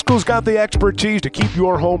touchdown, Pascal's got the expertise to keep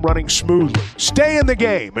your home running smoothly. Stay in the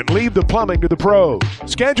game and leave the plumbing to the pros.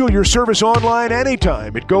 Schedule your service online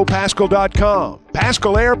anytime at gopascal.com.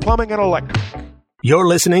 Pascal Air Plumbing and Electric. You're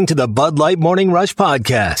listening to the Bud Light Morning Rush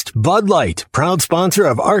Podcast. Bud Light, proud sponsor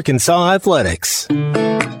of Arkansas Athletics. All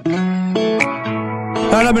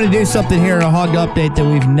right, I'm going to do something here in a Hog Update that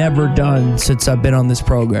we've never done since I've been on this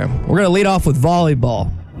program. We're going to lead off with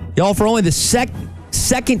volleyball. Y'all, for only the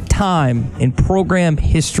second time in program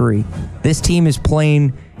history, this team is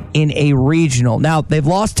playing in a regional. Now, they've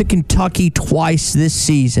lost to Kentucky twice this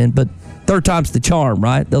season, but third time's the charm,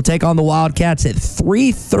 right? They'll take on the Wildcats at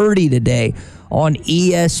 3:30 today on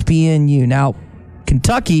ESPNU. Now,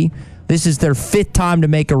 Kentucky, this is their fifth time to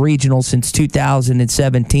make a regional since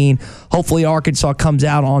 2017. Hopefully, Arkansas comes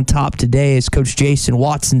out on top today as Coach Jason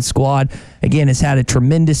Watson's squad, again, has had a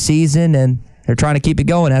tremendous season, and they're trying to keep it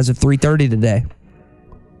going as of 3:30 today.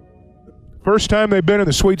 First time they've been in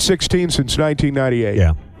the Sweet 16 since 1998.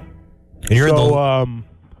 Yeah. And you're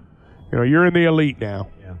you're in the elite now.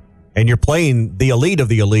 And you're playing the elite of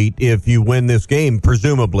the elite if you win this game,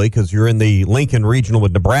 presumably, because you're in the Lincoln Regional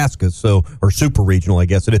with Nebraska, or Super Regional, I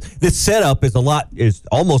guess it is. This setup is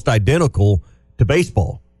almost identical to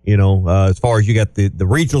baseball. As far as you got the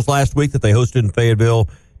regionals last week that they hosted in Fayetteville,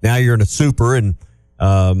 now you're in a super, and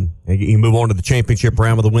you move on to the championship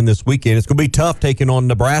round with a win this weekend. It's going to be tough taking on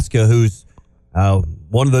Nebraska, who's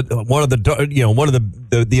one of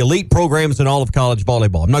the elite programs in all of college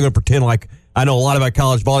volleyball. I'm not going to pretend like I know a lot about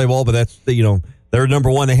college volleyball, but that's they're number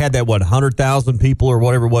one. They had that 100,000 people or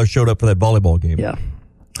whatever it was showed up for that volleyball game. Yeah.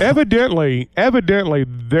 Evidently,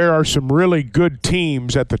 there are some really good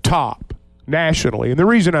teams at the top nationally, and the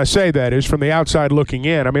reason I say that is from the outside looking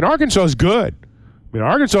in. I mean, Arkansas is good.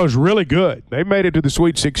 Arkansas is really good. They made it to the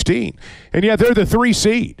Sweet 16, and yet they're the 3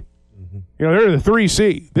 seed. They're the 3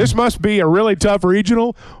 seed. This must be a really tough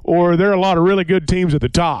regional, or there are a lot of really good teams at the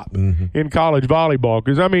top in college volleyball.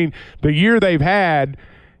 Because, the year they've had,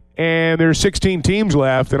 and there's 16 teams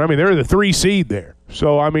left, and, they're the 3 seed there.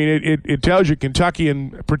 So, it tells you Kentucky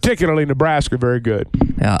and particularly Nebraska very good.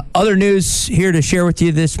 Other news here to share with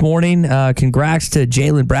you this morning. Congrats to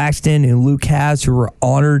Jalen Braxton and Luke Haas, who were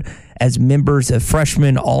honored as members of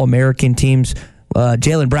freshman All-American teams.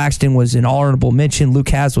 Jalen Braxton was an honorable mention. Luke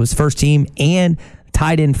Haas was first team and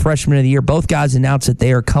tight end freshman of the year. Both guys announced that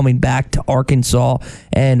they are coming back to Arkansas,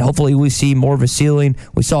 and hopefully we see more of a ceiling.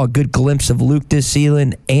 We saw a good glimpse of Luke this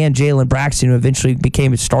ceiling and Jalen Braxton, who eventually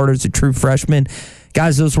became a starter as a true freshman.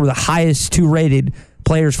 Guys, those were the highest 2-rated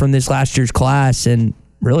players from this last year's class, and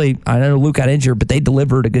really, I know Luke got injured, but they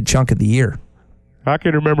delivered a good chunk of the year. I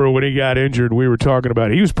can remember when he got injured, we were talking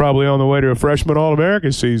about he was probably on the way to a freshman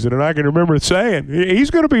All-American season, and I can remember saying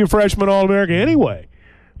he's going to be a freshman All-American anyway.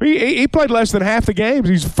 He played less than half the games.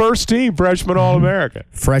 He's first team freshman All-American.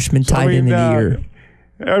 Freshman tight end of the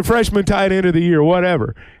year. Freshman tight end of the year,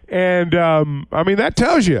 whatever. And, that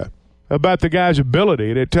tells you about the guy's ability,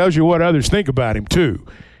 and it tells you what others think about him too.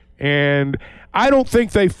 And I don't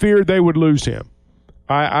think they feared they would lose him.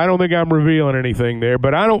 I don't think I'm revealing anything there,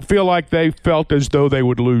 but I don't feel like they felt as though they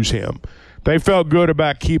would lose him. They felt good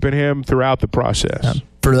about keeping him throughout the process.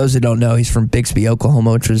 For those that don't know, he's from Bixby,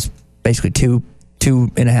 Oklahoma, which was basically two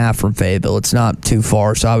and a half from Fayetteville. It's not too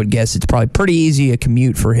far, so I would guess it's probably pretty easy a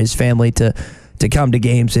commute for his family to come to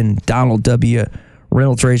games in Donald W.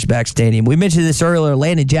 Reynolds Razorback Stadium. We mentioned this earlier.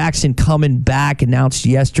 Landon Jackson coming back, announced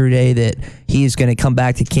yesterday that he is going to come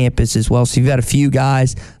back to campus as well. So you've got a few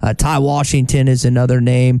guys. Ty Washington is another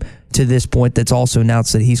name to this point that's also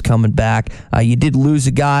announced that he's coming back. You did lose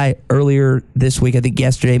a guy earlier this week. I think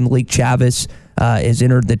yesterday, Malik Chavis has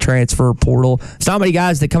entered the transfer portal. It's not many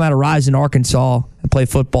guys that come out of Rising, Arkansas and play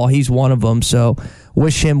football. He's one of them. So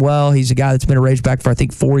wish him well. He's a guy that's been a Razorback for, I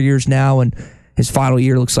think, 4 years now, and his final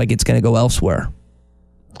year looks like it's going to go elsewhere.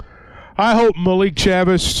 I hope Malik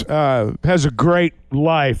Chavis has a great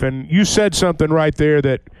life. And you said something right there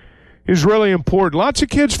that is really important. Lots of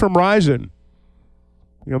kids from Rising,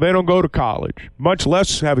 they don't go to college, much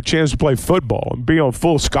less have a chance to play football and be on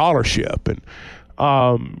full scholarship and,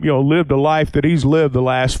 live the life that he's lived the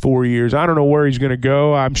last 4 years. I don't know where he's going to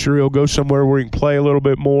go. I'm sure he'll go somewhere where he can play a little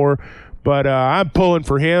bit more. But I'm pulling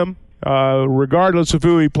for him. Regardless of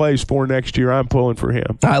who he plays for next year, I'm pulling for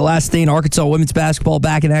him. All right, last thing, Arkansas women's basketball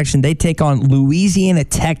back in action. They take on Louisiana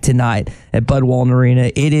Tech tonight at Bud Walton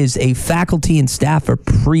Arena. It is a faculty and staff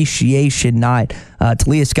appreciation night.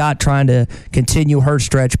 Talia Scott trying to continue her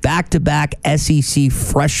stretch. Back-to-back SEC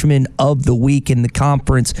Freshman of the Week in the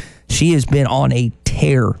conference. She has been on a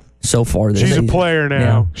tear so far this season. She's a player now.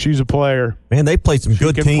 Yeah. She's a player. Man, they played some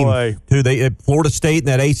good teams, too. They Florida State in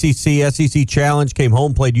that ACC, SEC Challenge, came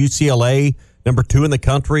home, played UCLA, number 2 in the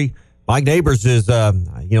country. Mike Neighbors is,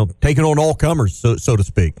 taking on all comers, so to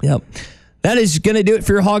speak. Yep. That is going to do it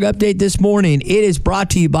for your Hog Update this morning. It is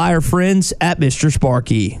brought to you by our friends at Mr.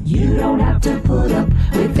 Sparky. You don't have to put up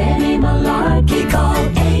with any malarkey. Call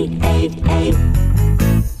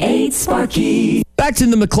 888-8-SPARKY. Back to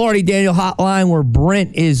the McClarty Daniel hotline where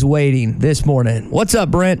Brent is waiting this morning. What's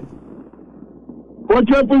up, Brent?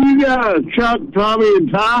 What's up with you guys, Chuck, Tommy,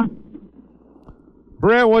 and Ty?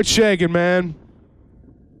 Brent, what's shaking, man?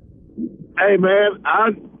 Hey, man,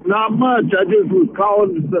 not much. I just was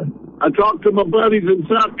calling. I talked to my buddies in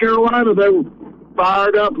South Carolina. They were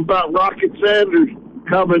fired up about Rocket Sanders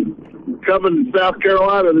coming to South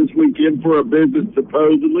Carolina this weekend for a visit,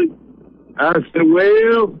 supposedly. I said,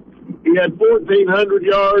 well, he had 1,400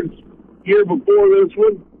 yards year before this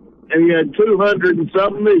one, and he had 200 and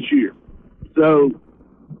something this year. So,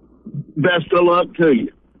 best of luck to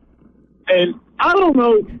you. And I don't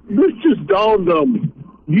know, this just dawned on me.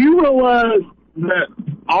 You realize that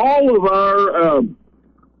all of our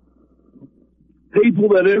people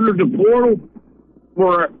that entered the portal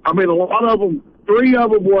were, a lot of them, 3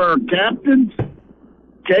 of them were captains.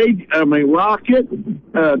 Rocket,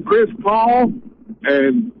 Chris Paul,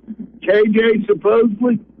 and KJ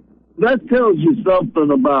supposedly. that tells you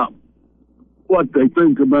something about what they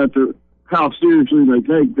think about how seriously they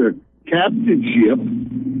take their captainship.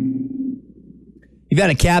 You've had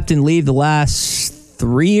a captain leave the last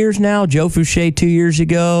 3 years now. Joe Fouché 2 years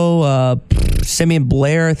ago, Simeon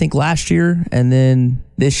Blair I think last year, and then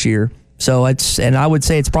this year. So I would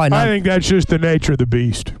say it's probably not. I think that's just the nature of the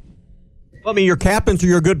beast. I mean, your captains are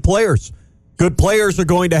your good players. Good players are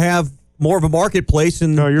going to have more of a marketplace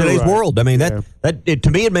in today's world. I mean,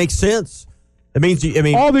 to me it makes sense. It means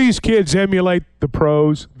all these kids emulate the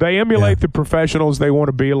pros. They emulate the professionals they want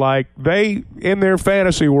to be like. They, in their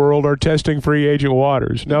fantasy world, are testing free agent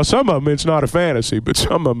waters. Now, some of them it's not a fantasy, but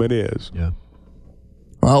some of them it is. Yeah.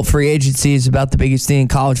 Well, free agency is about the biggest thing in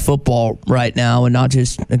college football right now, and not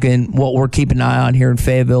just, again, what we're keeping an eye on here in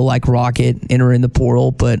Fayetteville, like Rocket entering the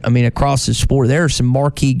portal, but, I mean, across the sport, there are some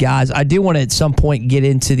marquee guys. I do want to, at some point, get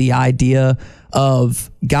into the idea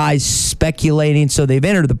of guys speculating. So they've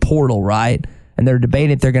entered the portal, right? And they're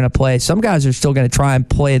debating if they're going to play. Some guys are still going to try and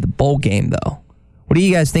play the bowl game, though. What do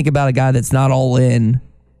you guys think about a guy that's not all in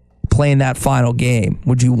playing that final game?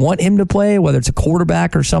 Would you want him to play, whether it's a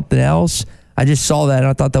quarterback or something else? I just saw that, and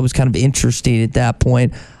I thought that was kind of interesting at that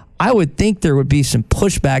point. I would think there would be some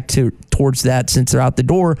pushback towards that since they're out the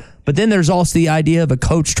door. But then there's also the idea of a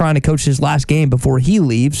coach trying to coach his last game before he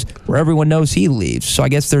leaves, where everyone knows he leaves. So I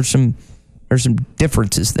guess there's some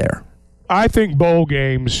differences there. I think bowl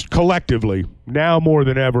games collectively, now more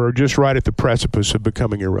than ever, are just right at the precipice of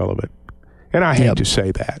becoming irrelevant. And I hate to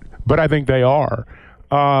say that, but I think they are.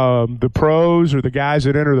 The pros or the guys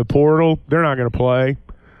that enter the portal, they're not going to play.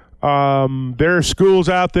 There are schools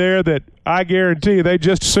out there that I guarantee you they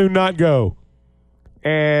just as soon not go.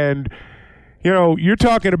 And, you know, you're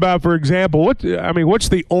talking about, for example, what's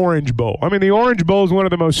the Orange Bowl? I mean, the Orange Bowl is one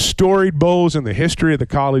of the most storied bowls in the history of the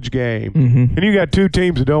college game. Mm-hmm. And you got two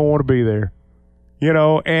teams that don't want to be there. You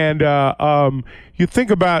know, and you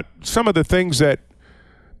think about some of the things that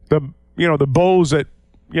the bowls that,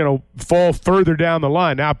 fall further down the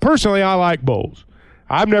line. Now, personally, I like bowls.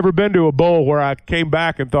 I've never been to a bowl where I came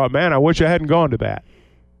back and thought, man, I wish I hadn't gone to that.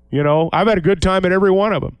 I've had a good time at every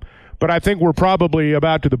one of them. But I think we're probably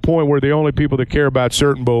about to the point where the only people that care about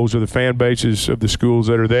certain bowls are the fan bases of the schools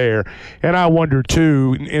that are there. And I wonder,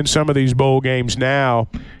 too, in some of these bowl games now,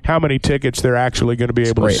 how many tickets they're actually going to be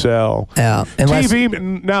able to sell. Yeah.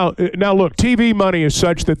 Now, look, TV money is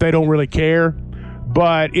such that they don't really care.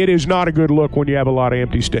 But it is not a good look when you have a lot of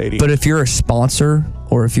empty stadiums. But if you're a sponsor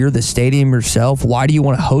or if you're the stadium yourself, why do you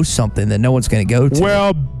want to host something that no one's going to go to?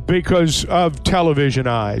 Well, because of television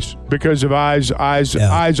eyes, because of eyes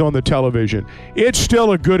on the television. It's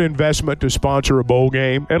still a good investment to sponsor a bowl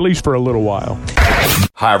game, at least for a little while.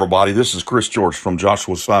 Hi, everybody. This is Chris George from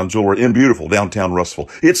Joshua's Fine Jewelry in beautiful downtown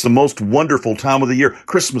Russellville. It's the most wonderful time of the year.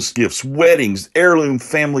 Christmas gifts, weddings, heirloom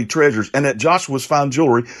family treasures. And at Joshua's Fine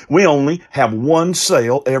Jewelry, we only have one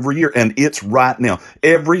sale every year, and it's right now.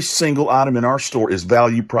 Every single item in our store is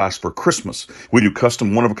value priced for Christmas. We do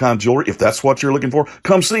custom one-of-a-kind jewelry. If that's what you're looking for,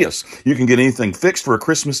 come see us. You can get anything fixed for a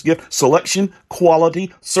Christmas gift. Selection,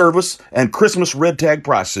 quality, service, and Christmas red tag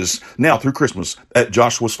prices now through Christmas at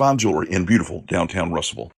Joshua's Fine Jewelry in beautiful downtown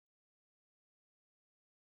Russellville.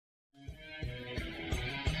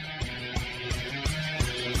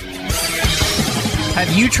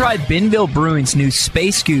 Have you tried Benville Brewing's new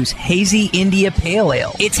Space Goose Hazy India Pale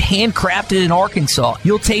Ale? It's handcrafted in Arkansas.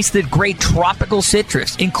 You'll taste the great tropical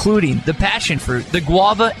citrus, including the passion fruit, the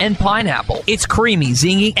guava, and pineapple. It's creamy,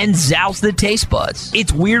 zingy, and zounds the taste buds.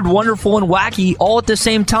 It's weird, wonderful, and wacky all at the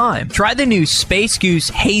same time. Try the new Space Goose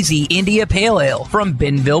Hazy India Pale Ale from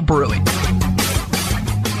Benville Brewing.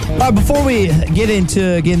 All right, before we get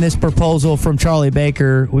into, again, this proposal from Charlie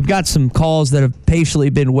Baker, we've got some calls that have patiently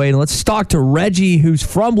been waiting. Let's talk to Reggie, who's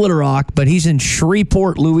from Little Rock, but he's in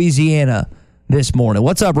Shreveport, Louisiana this morning.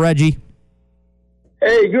 What's up, Reggie?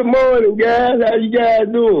 Hey, good morning, guys. How you guys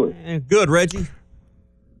doing? Good, Reggie.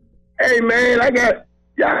 Hey, man,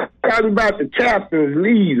 y'all talking about the captains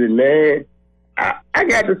leaving, man. I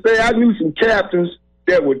got to say, I knew some captains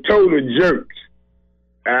that were total jerks.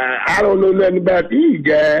 I don't know nothing about these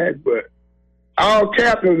guys, but all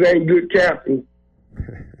captains ain't good captains.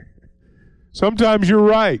 Sometimes you're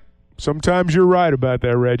right. Sometimes you're right about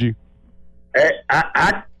that, Reggie.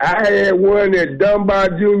 I had one at Dunbar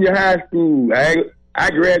Junior High School.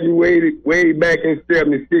 I graduated way back in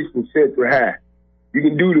 76 from Central High. You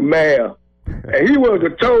can do the math. And he was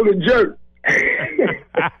a total jerk.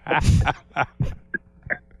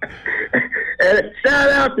 And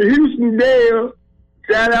shout out to Houston Dale.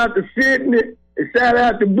 Shout out to Sydney, and shout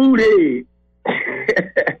out to Boothead. All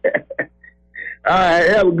right,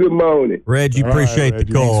 have a good morning. Reggie, appreciate the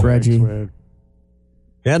call. Thanks, Reggie.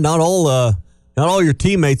 Yeah, not all your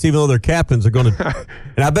teammates, even though they're captains, are going to.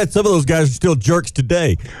 And I bet some of those guys are still jerks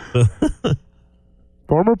today.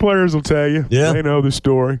 Former players will tell you. Yeah. They know the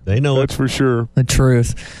story. They know That's for sure. The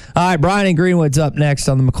truth. All right, Brian in Greenwood's up next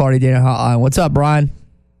on the McCarty Daniel Hotline. What's up, Brian?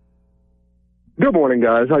 Good morning,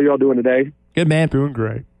 guys. How y'all doing today? Good, man. Doing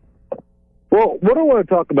great. Well, what I want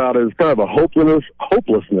to talk about is kind of a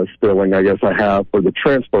hopelessness feeling I guess I have for the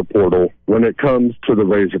transfer portal when it comes to the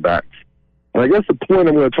Razorbacks. And I guess the point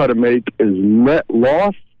I'm going to try to make is net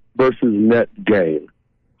loss versus net gain.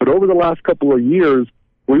 But over the last couple of years,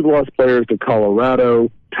 we've lost players to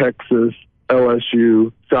Colorado, Texas,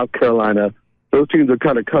 LSU, South Carolina. Those teams have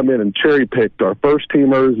kind of come in and cherry-picked our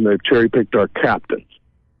first-teamers, and they've cherry-picked our captains.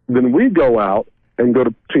 Then we go out and go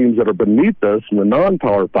to teams that are beneath us in the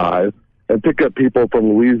non-Power 5 and pick up people from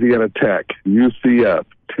Louisiana Tech, UCF,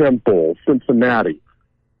 Temple, Cincinnati.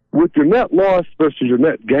 With your net loss versus your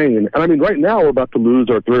net gain, and I mean, right now we're about to lose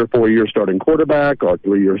our 3 or 4 year starting quarterback, our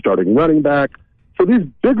 3 year starting running back. So these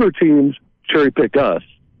bigger teams cherry-pick us,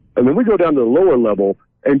 and then we go down to the lower level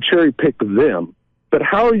and cherry-pick them. But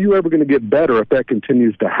how are you ever going to get better if that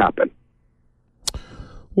continues to happen?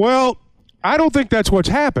 Well, I don't think that's what's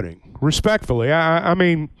happening, respectfully. I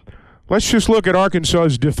mean, let's just look at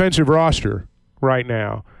Arkansas's defensive roster right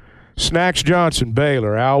now. Snacks Johnson,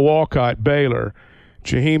 Baylor. Al Walcott, Baylor.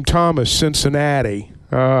 Jaheim Thomas, Cincinnati.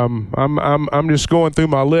 I'm just going through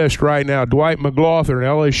my list right now. Dwight McLaughlin,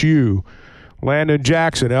 LSU. Landon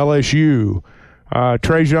Jackson, LSU.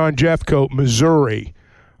 Trajan Jeffcoat, Missouri.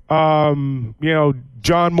 John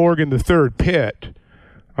Morgan III, Pitt.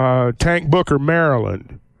 Tank Booker,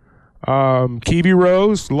 Maryland. Kiwi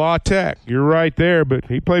Rose, La Tech. You're right there, but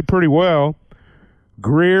he played pretty well.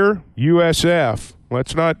 Greer, USF.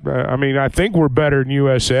 Let's not, I think we're better than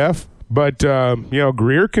USF, but,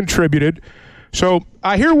 Greer contributed. So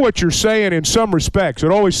I hear what you're saying in some respects.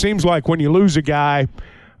 It always seems like when you lose a guy,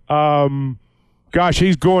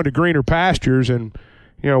 he's going to greener pastures, and,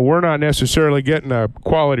 we're not necessarily getting a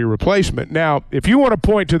quality replacement. Now, if you want to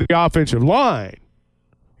point to the offensive line,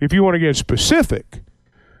 if you want to get specific,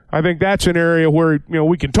 I think that's an area where,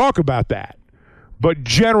 we can talk about that. But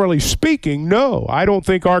generally speaking, no, I don't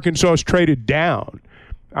think Arkansas has traded down.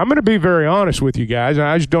 I'm going to be very honest with you guys, and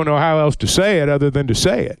I just don't know how else to say it other than to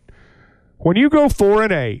say it. When you go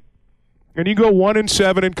 4-8 and you go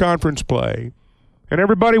 1-7 in conference play, and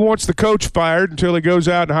everybody wants the coach fired until he goes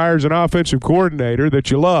out and hires an offensive coordinator that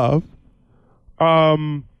you love,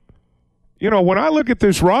 when I look at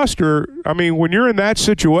this roster, when you're in that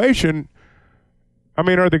situation,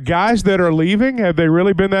 are the guys that are leaving, have they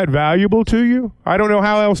really been that valuable to you? I don't know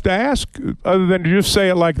how else to ask other than to just say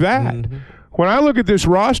it like that. Mm-hmm. When I look at this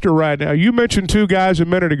roster right now, you mentioned 2 guys a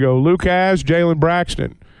minute ago, Luke Haas, Jalen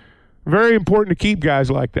Braxton. Very important to keep guys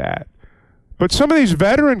like that. But some of these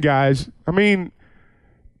veteran guys,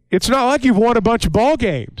 it's not like you've won a bunch of ball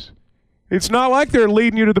games. It's not like they're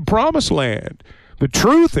leading you to the promised land. The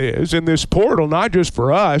truth is, in this portal, not just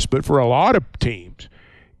for us, but for a lot of teams,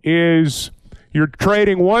 is you're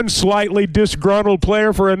trading one slightly disgruntled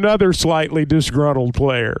player for another slightly disgruntled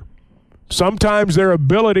player. Sometimes their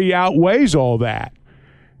ability outweighs all that,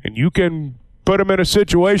 and you can put them in a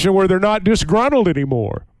situation where they're not disgruntled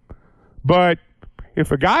anymore. But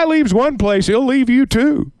if a guy leaves one place, he'll leave you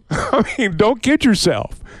too. Don't kid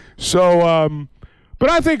yourself. So, but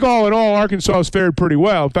I think all in all, Arkansas has fared pretty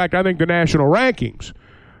well. In fact, I think the national rankings,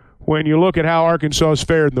 when you look at how Arkansas has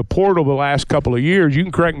fared in the portal the last couple of years, you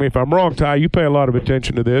can correct me if I'm wrong, Ty, you pay a lot of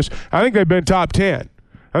attention to this. I think they've been top 10.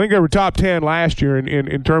 I think they were top 10 last year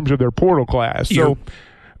in terms of their portal class. So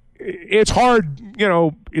it's hard,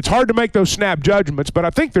 it's hard to make those snap judgments, but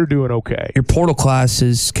I think they're doing okay. Your portal class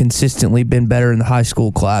has consistently been better than the high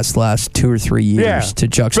school class the last 2 or 3 years to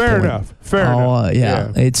juxtapose. Fair enough.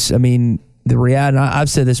 Yeah. It's, the reality, I've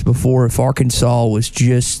said this before, if Arkansas was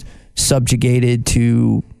just subjugated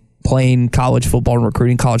to playing college football and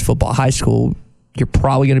recruiting college football high school, you're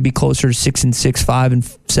probably going to be closer to 6-6,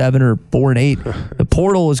 5-7, or 4-8. The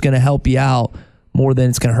portal is going to help you out more than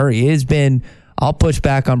it's going to hurt you. It has been, I'll push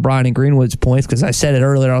back on Brian and Greenwood's points because I said it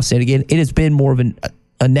earlier, I'll say it again. It has been more of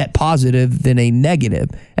a net positive than a negative.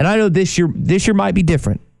 And I know this year might be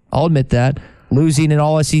different. I'll admit that. Losing an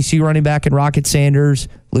all-SEC running back in Rocket Sanders,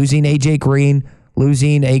 losing A.J. Green,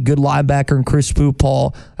 losing a good linebacker in Chris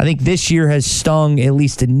Paul. I think this year has stung, at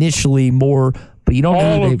least initially, more. But you don't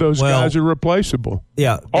know. All of those guys are replaceable.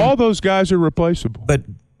 Yeah. All those guys are replaceable. But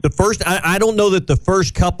the first, I don't know that the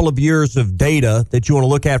first couple of years of data that you want to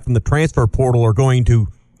look at from the transfer portal are going to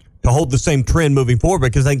hold the same trend moving forward,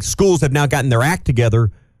 because I think schools have now gotten their act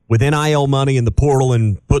together with NIL money and the portal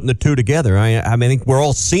and putting the two together. I think we're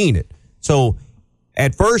all seeing it. So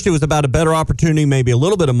at first it was about a better opportunity, maybe a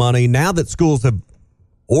little bit of money. Now that schools have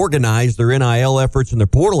organized their NIL efforts and their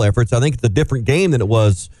portal efforts, I think it's a different game than it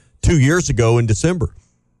was 2 years ago in December.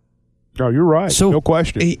 No, you're right. So no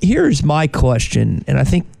question. Here's my question, and I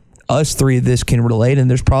think us three of this can relate, and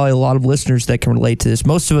there's probably a lot of listeners that can relate to this.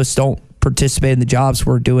 Most of us don't participate in the jobs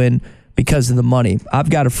we're doing because of the money. I've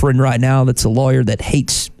got a friend right now that's a lawyer that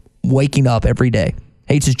hates waking up every day,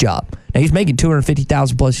 hates his job. Now, he's making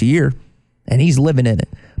 $250,000 plus a year, and he's living in it,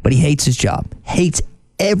 but he hates his job, hates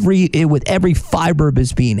with every fiber of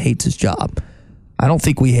his being, hates his job. I don't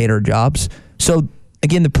think we hate our jobs. So,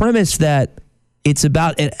 again, the premise that it's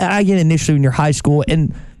about, and I get initially when you're high school,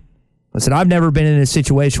 and listen, I've never been in a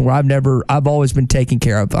situation where I've always been taken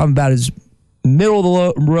care of. I'm about as middle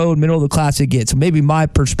of the road, middle of the class it gets. So maybe my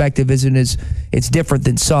perspective isn't it's different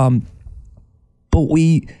than some, but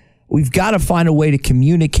we've got to find a way to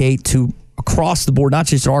communicate to across the board, not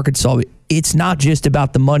just Arkansas. It's not just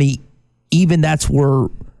about the money. Even that's where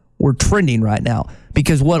we're trending right now.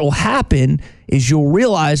 Because what will happen is you'll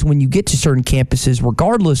realize when you get to certain campuses,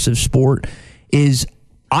 regardless of sport, is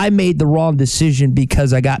I made the wrong decision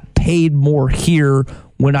because I got paid more here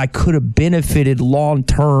when I could have benefited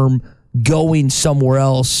long-term going somewhere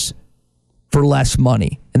else for less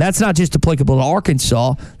money. And that's not just applicable to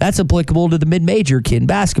Arkansas. That's applicable to the mid-major kid in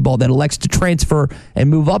basketball that elects to transfer and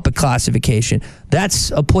move up a classification.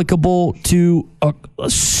 That's applicable to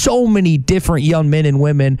so many different young men and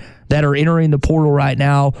women that are entering the portal right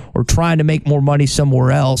now or trying to make more money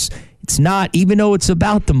somewhere else. It's not, even though it's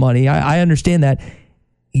about the money, I understand that.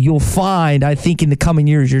 You'll find, I think in the coming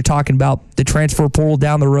years, you're talking about the transfer portal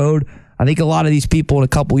down the road. I think a lot of these people in a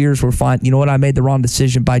couple years will find, you know what, I made the wrong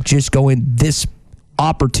decision by just going this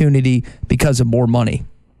opportunity because of more money.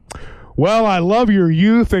 Well, I love your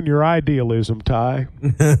youth and your idealism, Ty.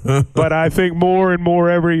 But I think more and more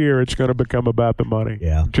every year it's going to become about the money.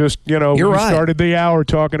 Yeah. Just, we started the hour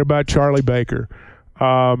talking about Charlie Baker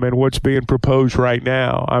and what's being proposed right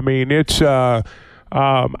now. I mean, it's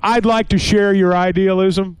I'd like to share your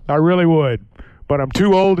idealism. I really would. But I'm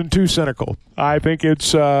too old and too cynical. I think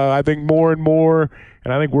it's, I think more and more,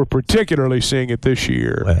 and I think we're particularly seeing it this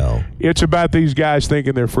year. Well, it's about these guys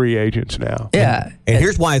thinking they're free agents now. Yeah. And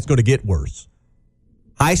here's why it's going to get worse.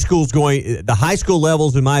 The high school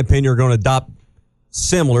levels, in my opinion, are going to adopt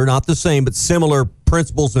similar, not the same, but similar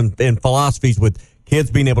principles and philosophies with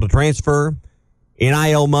kids being able to transfer.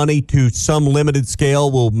 NIL money to some limited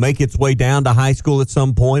scale will make its way down to high school at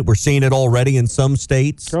some point. We're seeing it already in some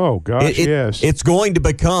states. Oh, gosh, yes. It's going to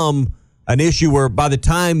become an issue where by the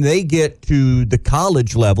time they get to the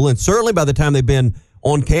college level, and certainly by the time they've been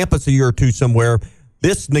on campus a year or two somewhere,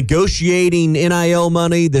 this negotiating NIL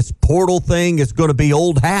money, this portal thing is going to be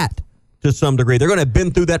old hat to some degree. They're going to have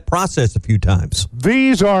been through that process a few times.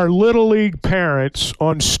 These are Little League parents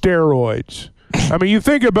on steroids. I mean, you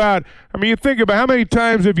think about how many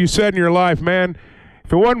times have you said in your life, man,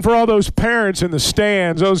 if it wasn't for all those parents in the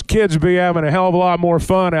stands, those kids would be having a hell of a lot more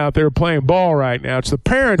fun out there playing ball right now. It's the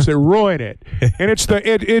parents that ruin it. And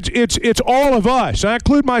it's all of us. I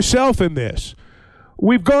include myself in this.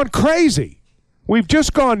 We've gone crazy. We've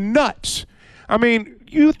just gone nuts. I mean,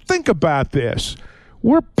 you think about this.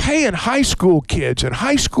 We're paying high school kids and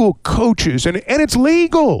high school coaches, and it's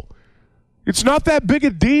legal. It's not that big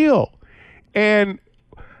a deal. And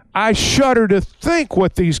I shudder to think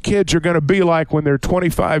what these kids are going to be like when they're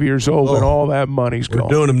 25 years old and all that money's gone. We're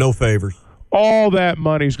doing them no favors. All that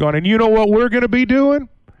money's gone. And you know what we're going to be doing?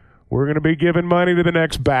 We're going to be giving money to the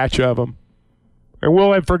next batch of them. And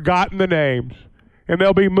we'll have forgotten the names. And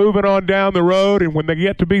they'll be moving on down the road, and when they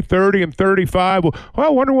get to be 30 and 35, I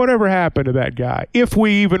wonder whatever happened to that guy, if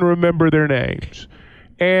we even remember their names.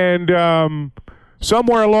 And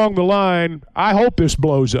somewhere along the line, I hope this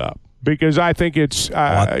blows up. Because I think it's,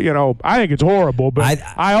 I think it's horrible. But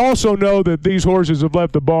I also know that these horses have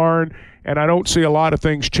left the barn, and I don't see a lot of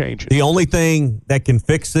things changing. The only thing that can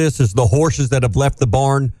fix this is the horses that have left the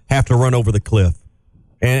barn have to run over the cliff.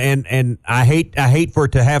 And I hate for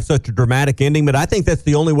it to have such a dramatic ending, but I think that's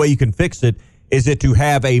the only way you can fix it, is it to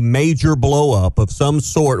have a major blow up of some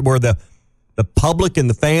sort where the public and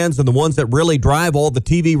the fans and the ones that really drive all the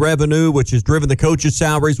TV revenue, which has driven the coaches'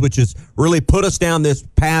 salaries, which has really put us down this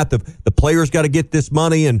path of the players got to get this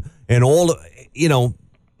money and all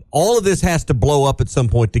of this has to blow up at some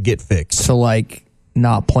point to get fixed. So, like,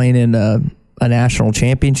 not playing in a national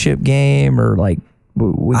championship game, or like,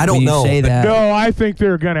 I don't know. Say that? No, I think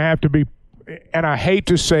they're going to have to be, and I hate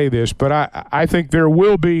to say this, but I think there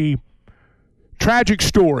will be tragic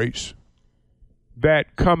stories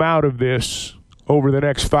that come out of this over the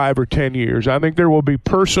next 5 or 10 years. I think there will be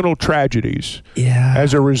personal tragedies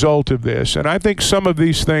as a result of this. And I think some of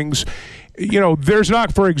these things, there's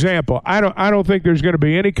not, for example, I don't think there's going to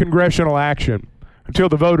be any congressional action until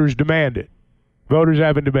the voters demand it. Voters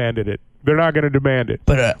haven't demanded it. They're not going to demand it.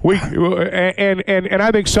 But and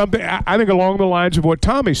I think I think along the lines of what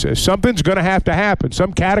Tommy says, something's going to have to happen.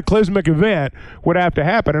 Some cataclysmic event would have to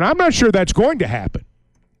happen, and I'm not sure that's going to happen.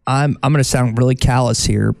 I'm going to sound really callous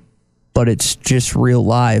here, but it's just real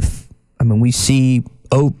life. I mean, we see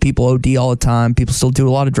people OD all the time. People still do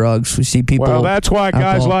a lot of drugs. We see people. Well, that's why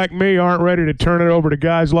guys like me aren't ready to turn it over to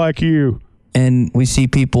guys like you. And we see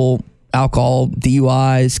people, alcohol,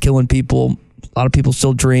 DUIs, killing people. A lot of people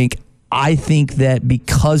still drink. I think that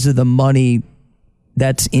because of the money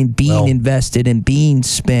that's being invested and being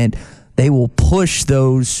spent, they will push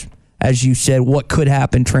those, as you said, what could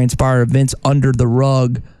happen, transpire events under the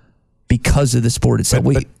rug because of the sport itself.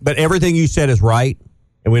 But everything you said is right,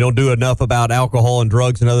 and we don't do enough about alcohol and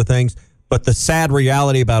drugs and other things. But the sad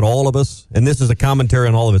reality about all of us, and this is a commentary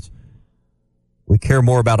on all of us, we care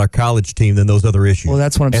more about our college team than those other issues. Well,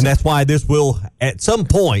 that's what I'm saying. And that's why this will, at some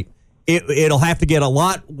point, it'll have to get a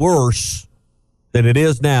lot worse than it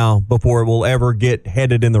is now before it will ever get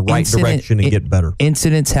headed in the right direction and get better.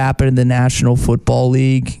 Incidents happen in the National Football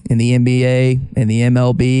League, in the NBA, in the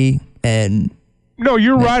MLB, and no,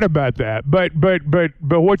 you're right about that. But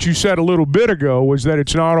what you said a little bit ago was that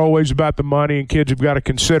it's not always about the money, and kids have got to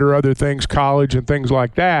consider other things, college and things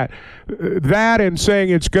like that. That and saying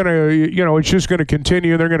it's going to, it's just going to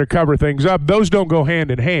continue and they're going to cover things up. Those don't go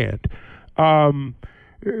hand in hand.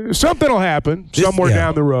 Something will happen somewhere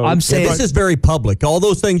down the road. I'm saying this is very public. All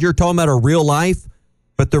those things you're talking about are real life,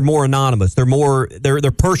 but they're more anonymous. They're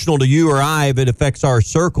personal to you or I if it affects our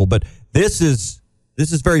circle. But this is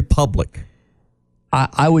very public.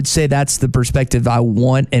 I would say that's the perspective I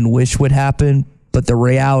want and wish would happen. But the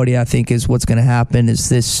reality, I think, is what's going to happen is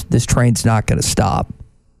this train's not going to stop.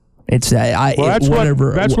 That's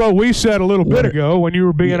what we said a little bit ago when you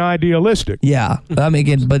were being idealistic. Yeah, I mean,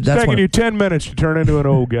 again, but that's taking you 10 minutes to turn into an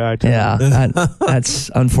old guy. That's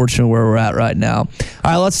unfortunately where we're at right now. All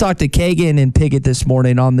right, let's talk to Kagan and Piggott this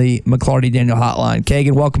morning on the McLarty Daniel Hotline.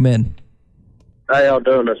 Kagan, welcome in. How y'all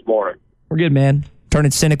doing this morning? We're good, man.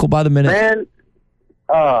 Turning cynical by the minute. Man,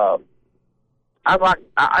 I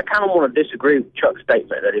kind of want to disagree with Chuck's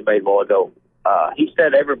statement that he made a while ago. He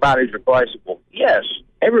said everybody's replaceable. Yes,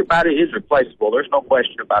 everybody is replaceable. There's no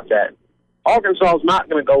question about that. Arkansas is not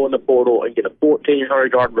going to go in the portal and get a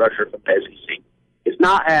 1,400-yard rusher from SEC. It's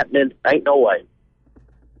not happening. Ain't no way.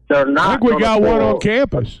 They're not. I think we got one on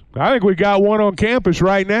campus. I think we got one on campus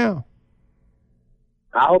right now.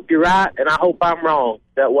 I hope you're right, and I hope I'm wrong.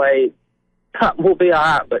 That way, we'll be all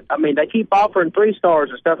right. But, I mean, they keep offering 3-stars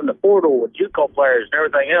and stuff in the portal with JUCO players and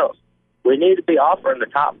everything else. We need to be offering the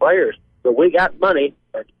top players. But we got money,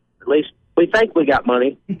 or at least we think we got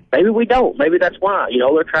money. Maybe we don't. Maybe that's why.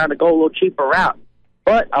 They're trying to go a little cheaper route.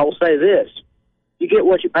 But I will say this. You get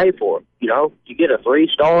what you pay for. You get a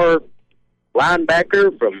 3-star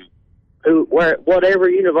linebacker from whatever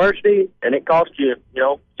university, and it costs you,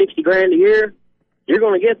 $60,000 a year. You're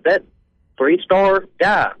going to get that 3-star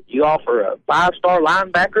guy. You offer a 5-star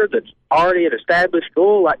linebacker that's already at an established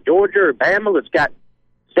school like Georgia or Bama that's got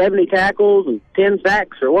 70 tackles and 10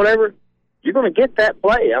 sacks or whatever. You're going to get that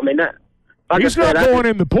play. I mean, he's not going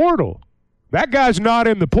in the portal. That guy's not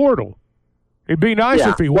in the portal. It'd be nice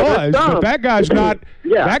if he was, but that guy's not.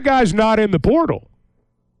 That guy's not in the portal.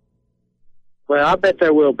 Well, I bet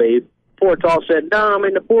there will be. Portal said, "No, I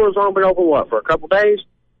mean the portal's only been open for a couple days."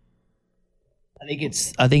 I think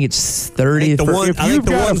it's 30. If you've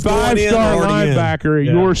got a 5-star linebacker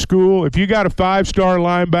at your school, if you got a 5-star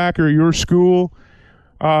linebacker at your school,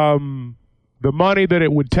 the money that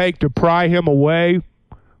it would take to pry him away,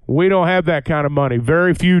 we don't have that kind of money.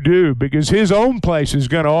 Very few do, because his own place is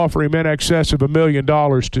going to offer him in excess of $1 million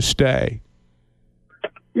to stay.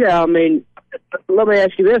 Yeah, I mean, let me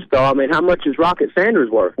ask you this, though. I mean, how much is Rocket Sanders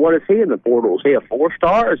worth? What is he in the portal? Is he a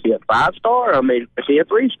 4-star? Is he a 5-star? I mean, is he a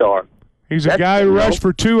 3-star? He's a guy who rushed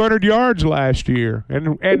for 200 yards last year.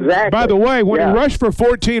 And exactly. By the way, when he rushed for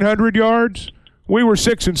 1,400 yards, we were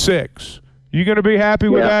 6-6. You going to be happy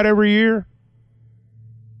with that every year?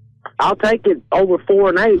 I'll take it over 4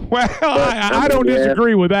 and 8. Well, I don't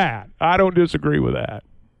disagree with that. I don't disagree with that.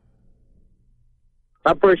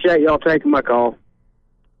 I appreciate y'all taking my call.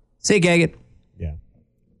 See you, Gagan. Yeah.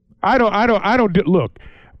 I don't look.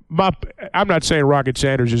 I'm not saying Rocket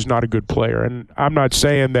Sanders is not a good player, and I'm not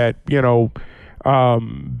saying that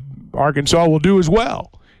Arkansas will do as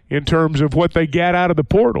well. in terms of what they get out of the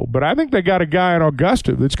portal. But I think they got a guy in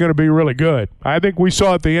Augusta that's going to be really good. I think we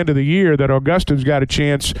saw at the end of the year that Augusta's got a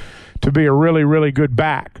chance to be a really, really good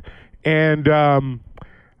back. And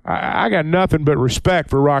I got nothing but respect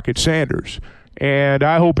for Rocket Sanders, and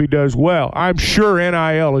I hope he does well. I'm sure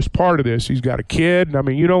NIL is part of this. He's got a kid. I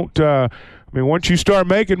mean, you don't once you start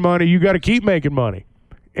making money, you got to keep making money.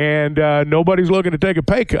 And nobody's looking to take a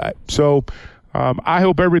pay cut. So I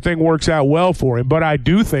hope everything works out well for him, but I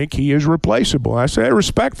do think he is replaceable. I say it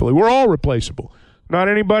respectfully. We're all replaceable. Not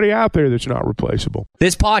anybody out there that's not replaceable.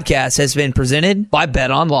 This podcast has been presented by Bet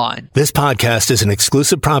Online. This podcast is an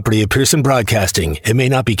exclusive property of Pearson Broadcasting. It may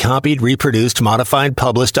not be copied, reproduced, modified,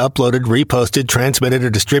 published, uploaded, reposted, transmitted, or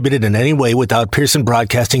distributed in any way without Pearson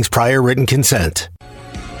Broadcasting's prior written consent.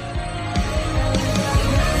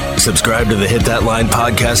 Subscribe to the Hit That Line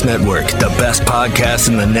Podcast Network, the best podcast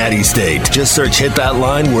in the Natty State. Just search Hit That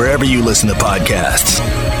Line wherever you listen to podcasts.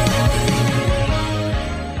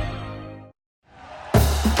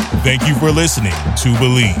 Thank you for listening to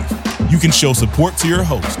Believe. You can show support to your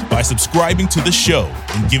host by subscribing to the show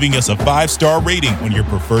and giving us a 5-star rating on your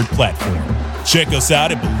preferred platform. Check us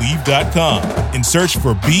out at Believe.com and search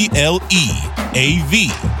for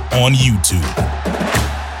BLEAV on YouTube.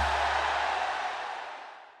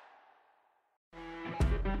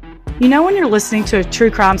 You know when you're listening to a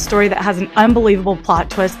true crime story that has an unbelievable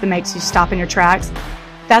plot twist that makes you stop in your tracks?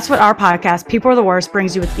 That's what our podcast, People Are the Worst,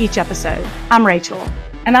 brings you with each episode. I'm Rachel.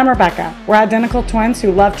 And I'm Rebecca. We're identical twins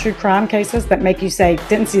who love true crime cases that make you say,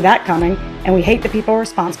 didn't see that coming, and we hate the people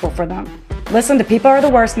responsible for them. Listen to People Are the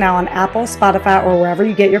Worst now on Apple, Spotify, or wherever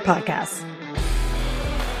you get your podcasts.